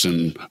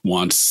person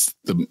wants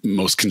the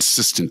most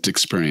consistent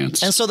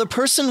experience. And so the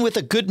person with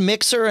a good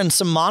mixer and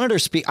some monitor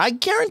speak, I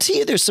guarantee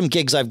you there's some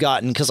gigs I've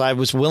gotten because I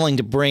was willing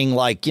to bring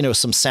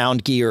some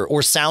sound gear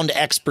or sound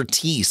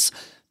expertise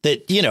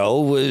that,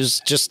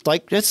 was just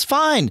like, it's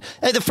fine.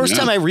 And the first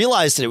time I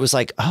realized it was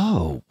like,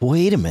 oh,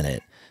 wait a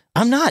minute.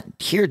 I'm not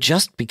here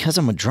just because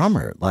I'm a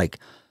drummer. Like,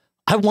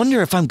 I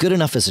wonder if I'm good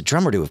enough as a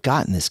drummer to have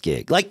gotten this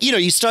gig. Like,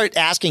 you start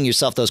asking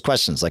yourself those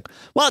questions like,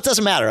 well, it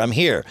doesn't matter. I'm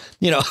here,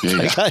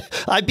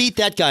 I beat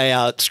that guy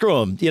out.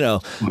 Screw him,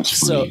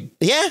 So,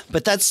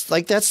 but that's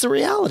the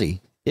reality,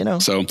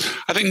 So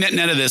I think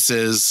net of this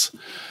is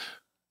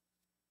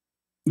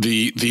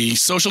the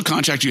social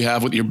contract you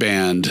have with your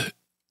band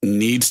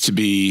needs to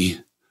be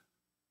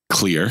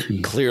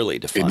clearly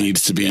defined. It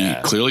needs to be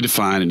clearly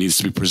defined. It needs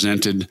to be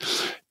presented.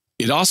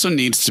 It also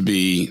needs to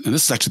be, and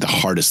this is actually the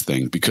hardest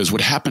thing, because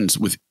what happens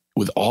with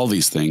all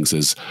these things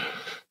is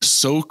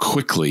so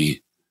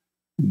quickly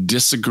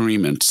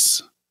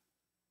disagreements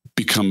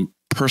become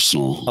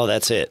personal. Oh,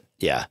 that's it.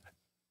 Yeah.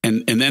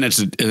 And then it's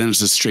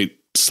a straight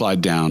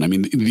slide down. I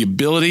mean, the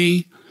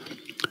ability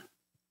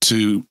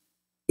to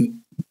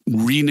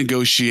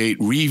renegotiate,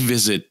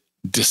 revisit,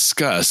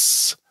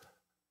 discuss,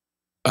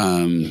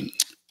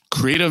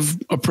 creative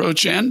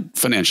approach and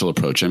financial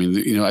approach. I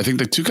mean, I think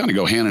the two kind of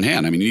go hand in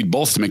hand. I mean, you need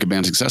both to make a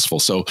band successful.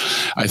 So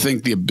I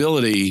think the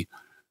ability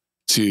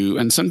to,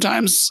 and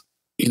sometimes,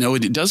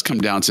 it does come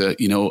down to,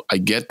 I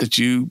get that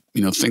you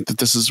think that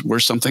this is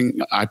worth something.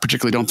 I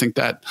particularly don't think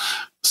that.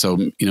 So,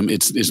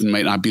 it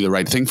might not be the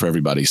right thing for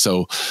everybody.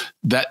 So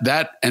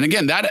that, and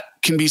again, that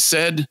can be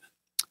said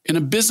in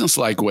a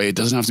business-like way. It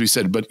doesn't have to be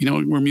said, but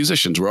we're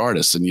musicians, we're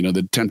artists, and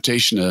the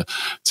temptation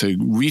to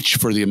reach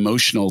for the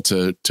emotional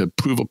to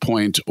prove a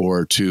point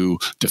or to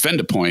defend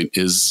a point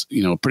is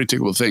a pretty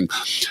typical thing.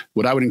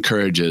 What I would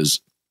encourage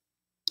is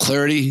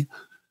clarity,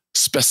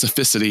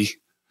 specificity,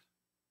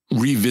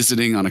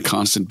 revisiting on a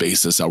constant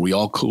basis. Are we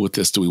all cool with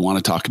this? Do we want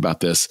to talk about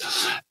this?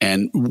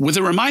 And with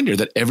a reminder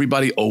that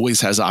everybody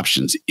always has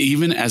options,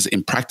 even as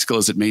impractical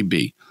as it may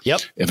be.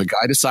 Yep. If a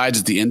guy decides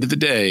at the end of the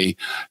day,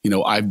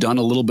 I've done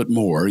a little bit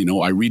more,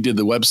 I redid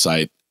the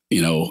website,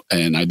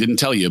 and I didn't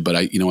tell you, but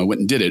I went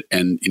and did it.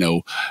 And,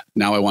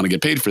 now I want to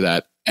get paid for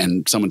that.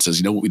 And someone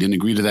says, we didn't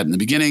agree to that in the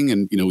beginning.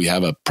 And, we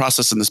have a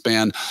process in the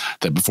span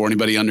that before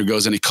anybody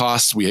undergoes any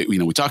costs, we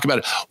talk about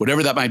it,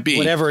 whatever that might be.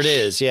 Whatever it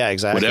is. Yeah,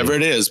 exactly. Whatever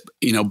it is,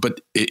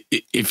 but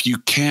if you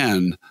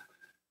can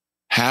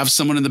have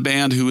someone in the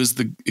band who is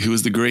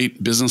the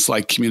great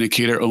business-like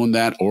communicator, own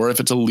that, or if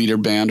it's a leader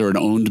band or an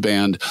owned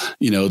band,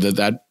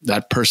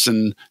 that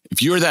person,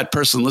 if you're that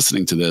person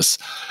listening to this,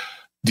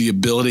 the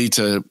ability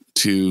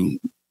to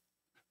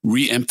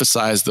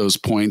re-emphasize those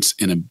points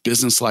in a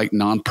business-like,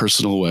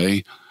 non-personal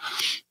way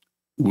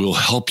will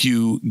help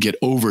you get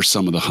over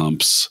some of the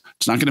humps.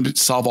 It's not going to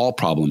solve all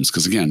problems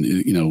because, again,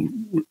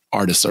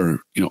 artists are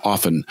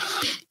often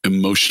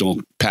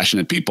emotional,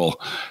 passionate people.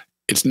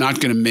 It's not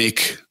going to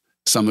make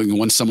something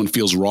when someone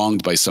feels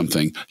wronged by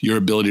something. Your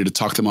ability to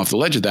talk them off the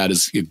ledge of that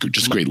is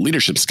just great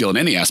leadership skill in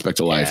any aspect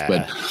of life.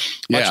 But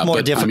much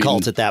more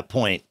difficult at that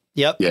point.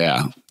 Yep.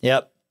 Yeah.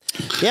 Yep.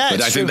 Yeah.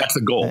 But I think that's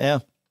the goal. Yeah.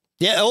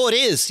 Yeah. Oh, it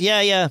is.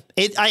 Yeah. Yeah.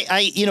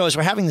 As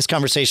we're having this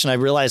conversation, I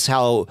realize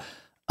how,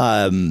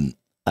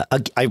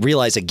 I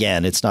realize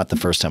again, it's not the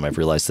first time I've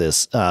realized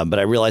this, but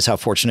I realize how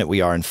fortunate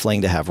we are in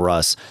Fling to have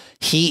Russ.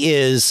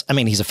 He's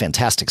a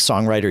fantastic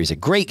songwriter. He's a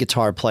great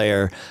guitar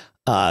player,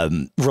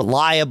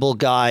 reliable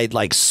guy,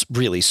 like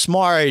really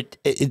smart,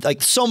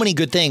 like so many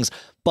good things.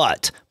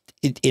 But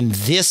in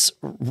this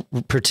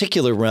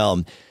particular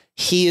realm,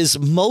 he is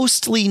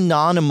mostly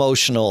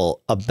non-emotional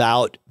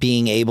about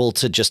being able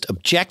to just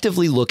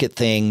objectively look at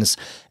things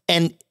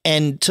and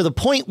to the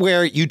point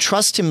where you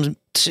trust him.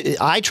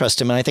 I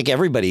trust him. And I think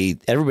everybody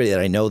that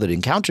I know that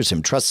encounters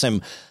him trusts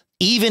him,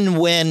 even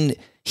when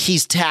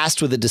he's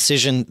tasked with a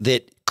decision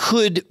that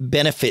could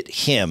benefit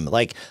him.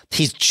 Like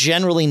he's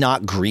generally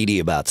not greedy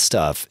about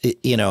stuff,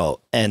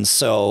 and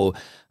so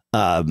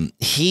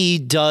he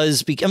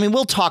does.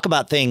 We'll talk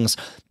about things,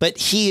 but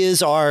he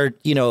is our,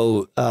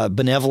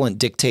 benevolent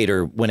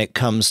dictator when it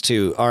comes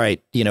to, all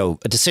right, a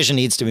decision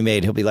needs to be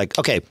made. He'll be like,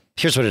 okay,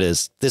 here's what it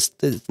is. This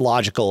is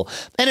logical.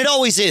 And it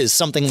always is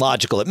something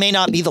logical. It may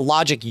not be the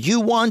logic you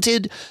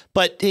wanted,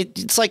 but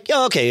it's like,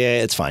 oh, okay,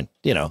 yeah, it's fine.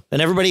 And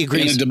everybody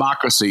agrees. In a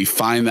democracy,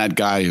 find that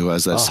guy who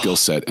has that skill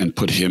set and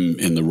put him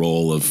in the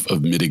role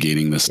of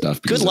mitigating this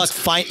stuff. Good luck.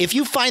 If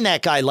you find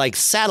that guy, like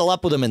saddle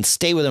up with him and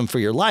stay with him for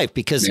your life,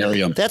 because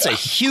that's a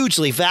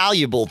hugely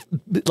valuable,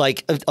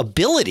 like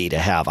ability to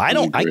have.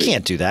 I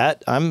can't do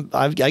that.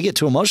 I get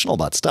too emotional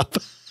about stuff.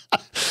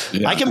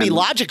 Yeah, I can be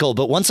logical,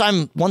 but once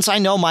I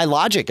know my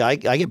logic, I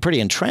get pretty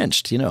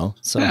entrenched,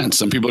 So yeah, and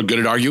some people are good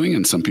at arguing,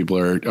 and some people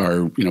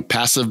are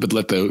passive, but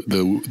let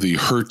the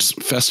hurts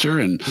fester,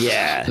 and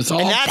it's all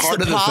and that's part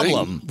the of the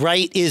problem, thing.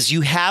 Right? Is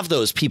you have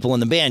those people in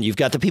the band. You've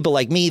got the people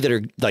like me that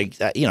are like,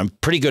 I'm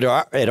pretty good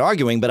at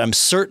arguing, but I'm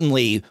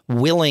certainly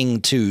willing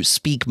to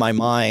speak my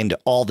mind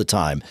all the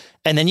time.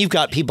 And then you've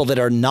got people that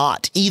are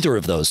not either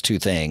of those two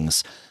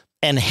things.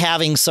 And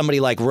having somebody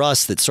like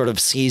Russ that sort of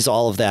sees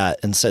all of that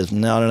and says,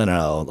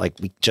 no. Like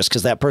just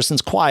because that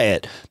person's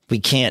quiet, we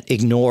can't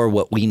ignore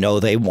what we know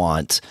they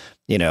want.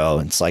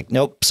 It's like,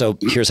 nope. So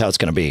here's how it's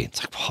going to be.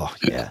 It's like, oh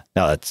yeah,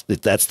 no,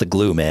 that's the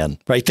glue, man,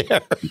 right there.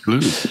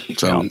 Glue.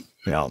 So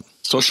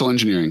social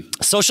engineering.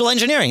 Social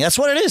engineering. That's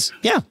what it is.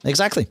 Yeah,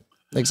 exactly.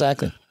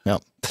 Yeah.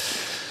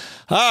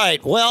 All right.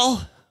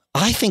 Well,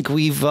 I think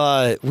we've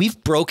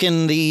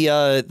broken the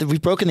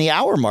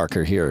hour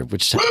marker here,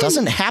 which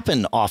doesn't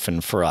happen often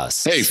for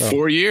us. Hey,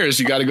 4 years,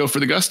 you got to go for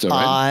the gusto,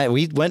 right?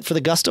 We went for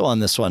the gusto on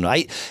this one.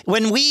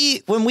 When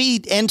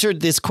we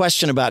entered this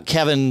question about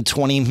Kevin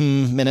 20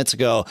 minutes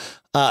ago,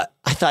 I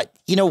thought,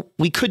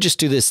 we could just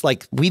do this.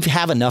 Like we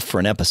have enough for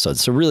an episode.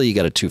 So really you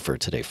got a twofer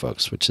today,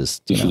 folks, which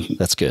is,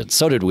 that's good.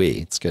 So did we.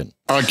 It's good.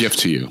 Our gift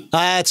to you.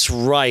 That's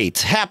right.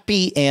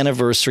 Happy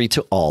anniversary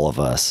to all of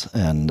us.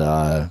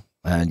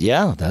 And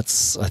yeah, I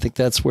think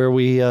that's where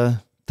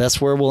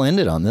we'll end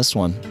it on this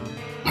one.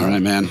 All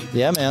right, man.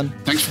 Yeah, man.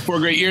 Thanks for 4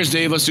 great years,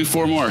 Dave. Let's do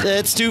 4 more.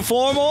 Let's do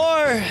 4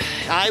 more.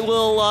 I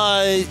will,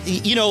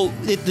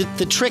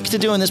 the trick to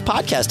doing this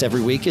podcast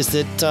every week is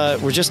that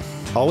we're just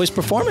always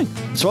performing.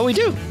 That's what we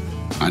do.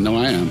 I know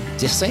I am.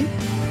 Just saying.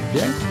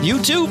 Yeah.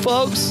 You too,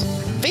 folks.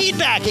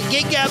 Feedback at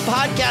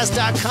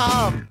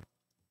GigGabPodcast.com.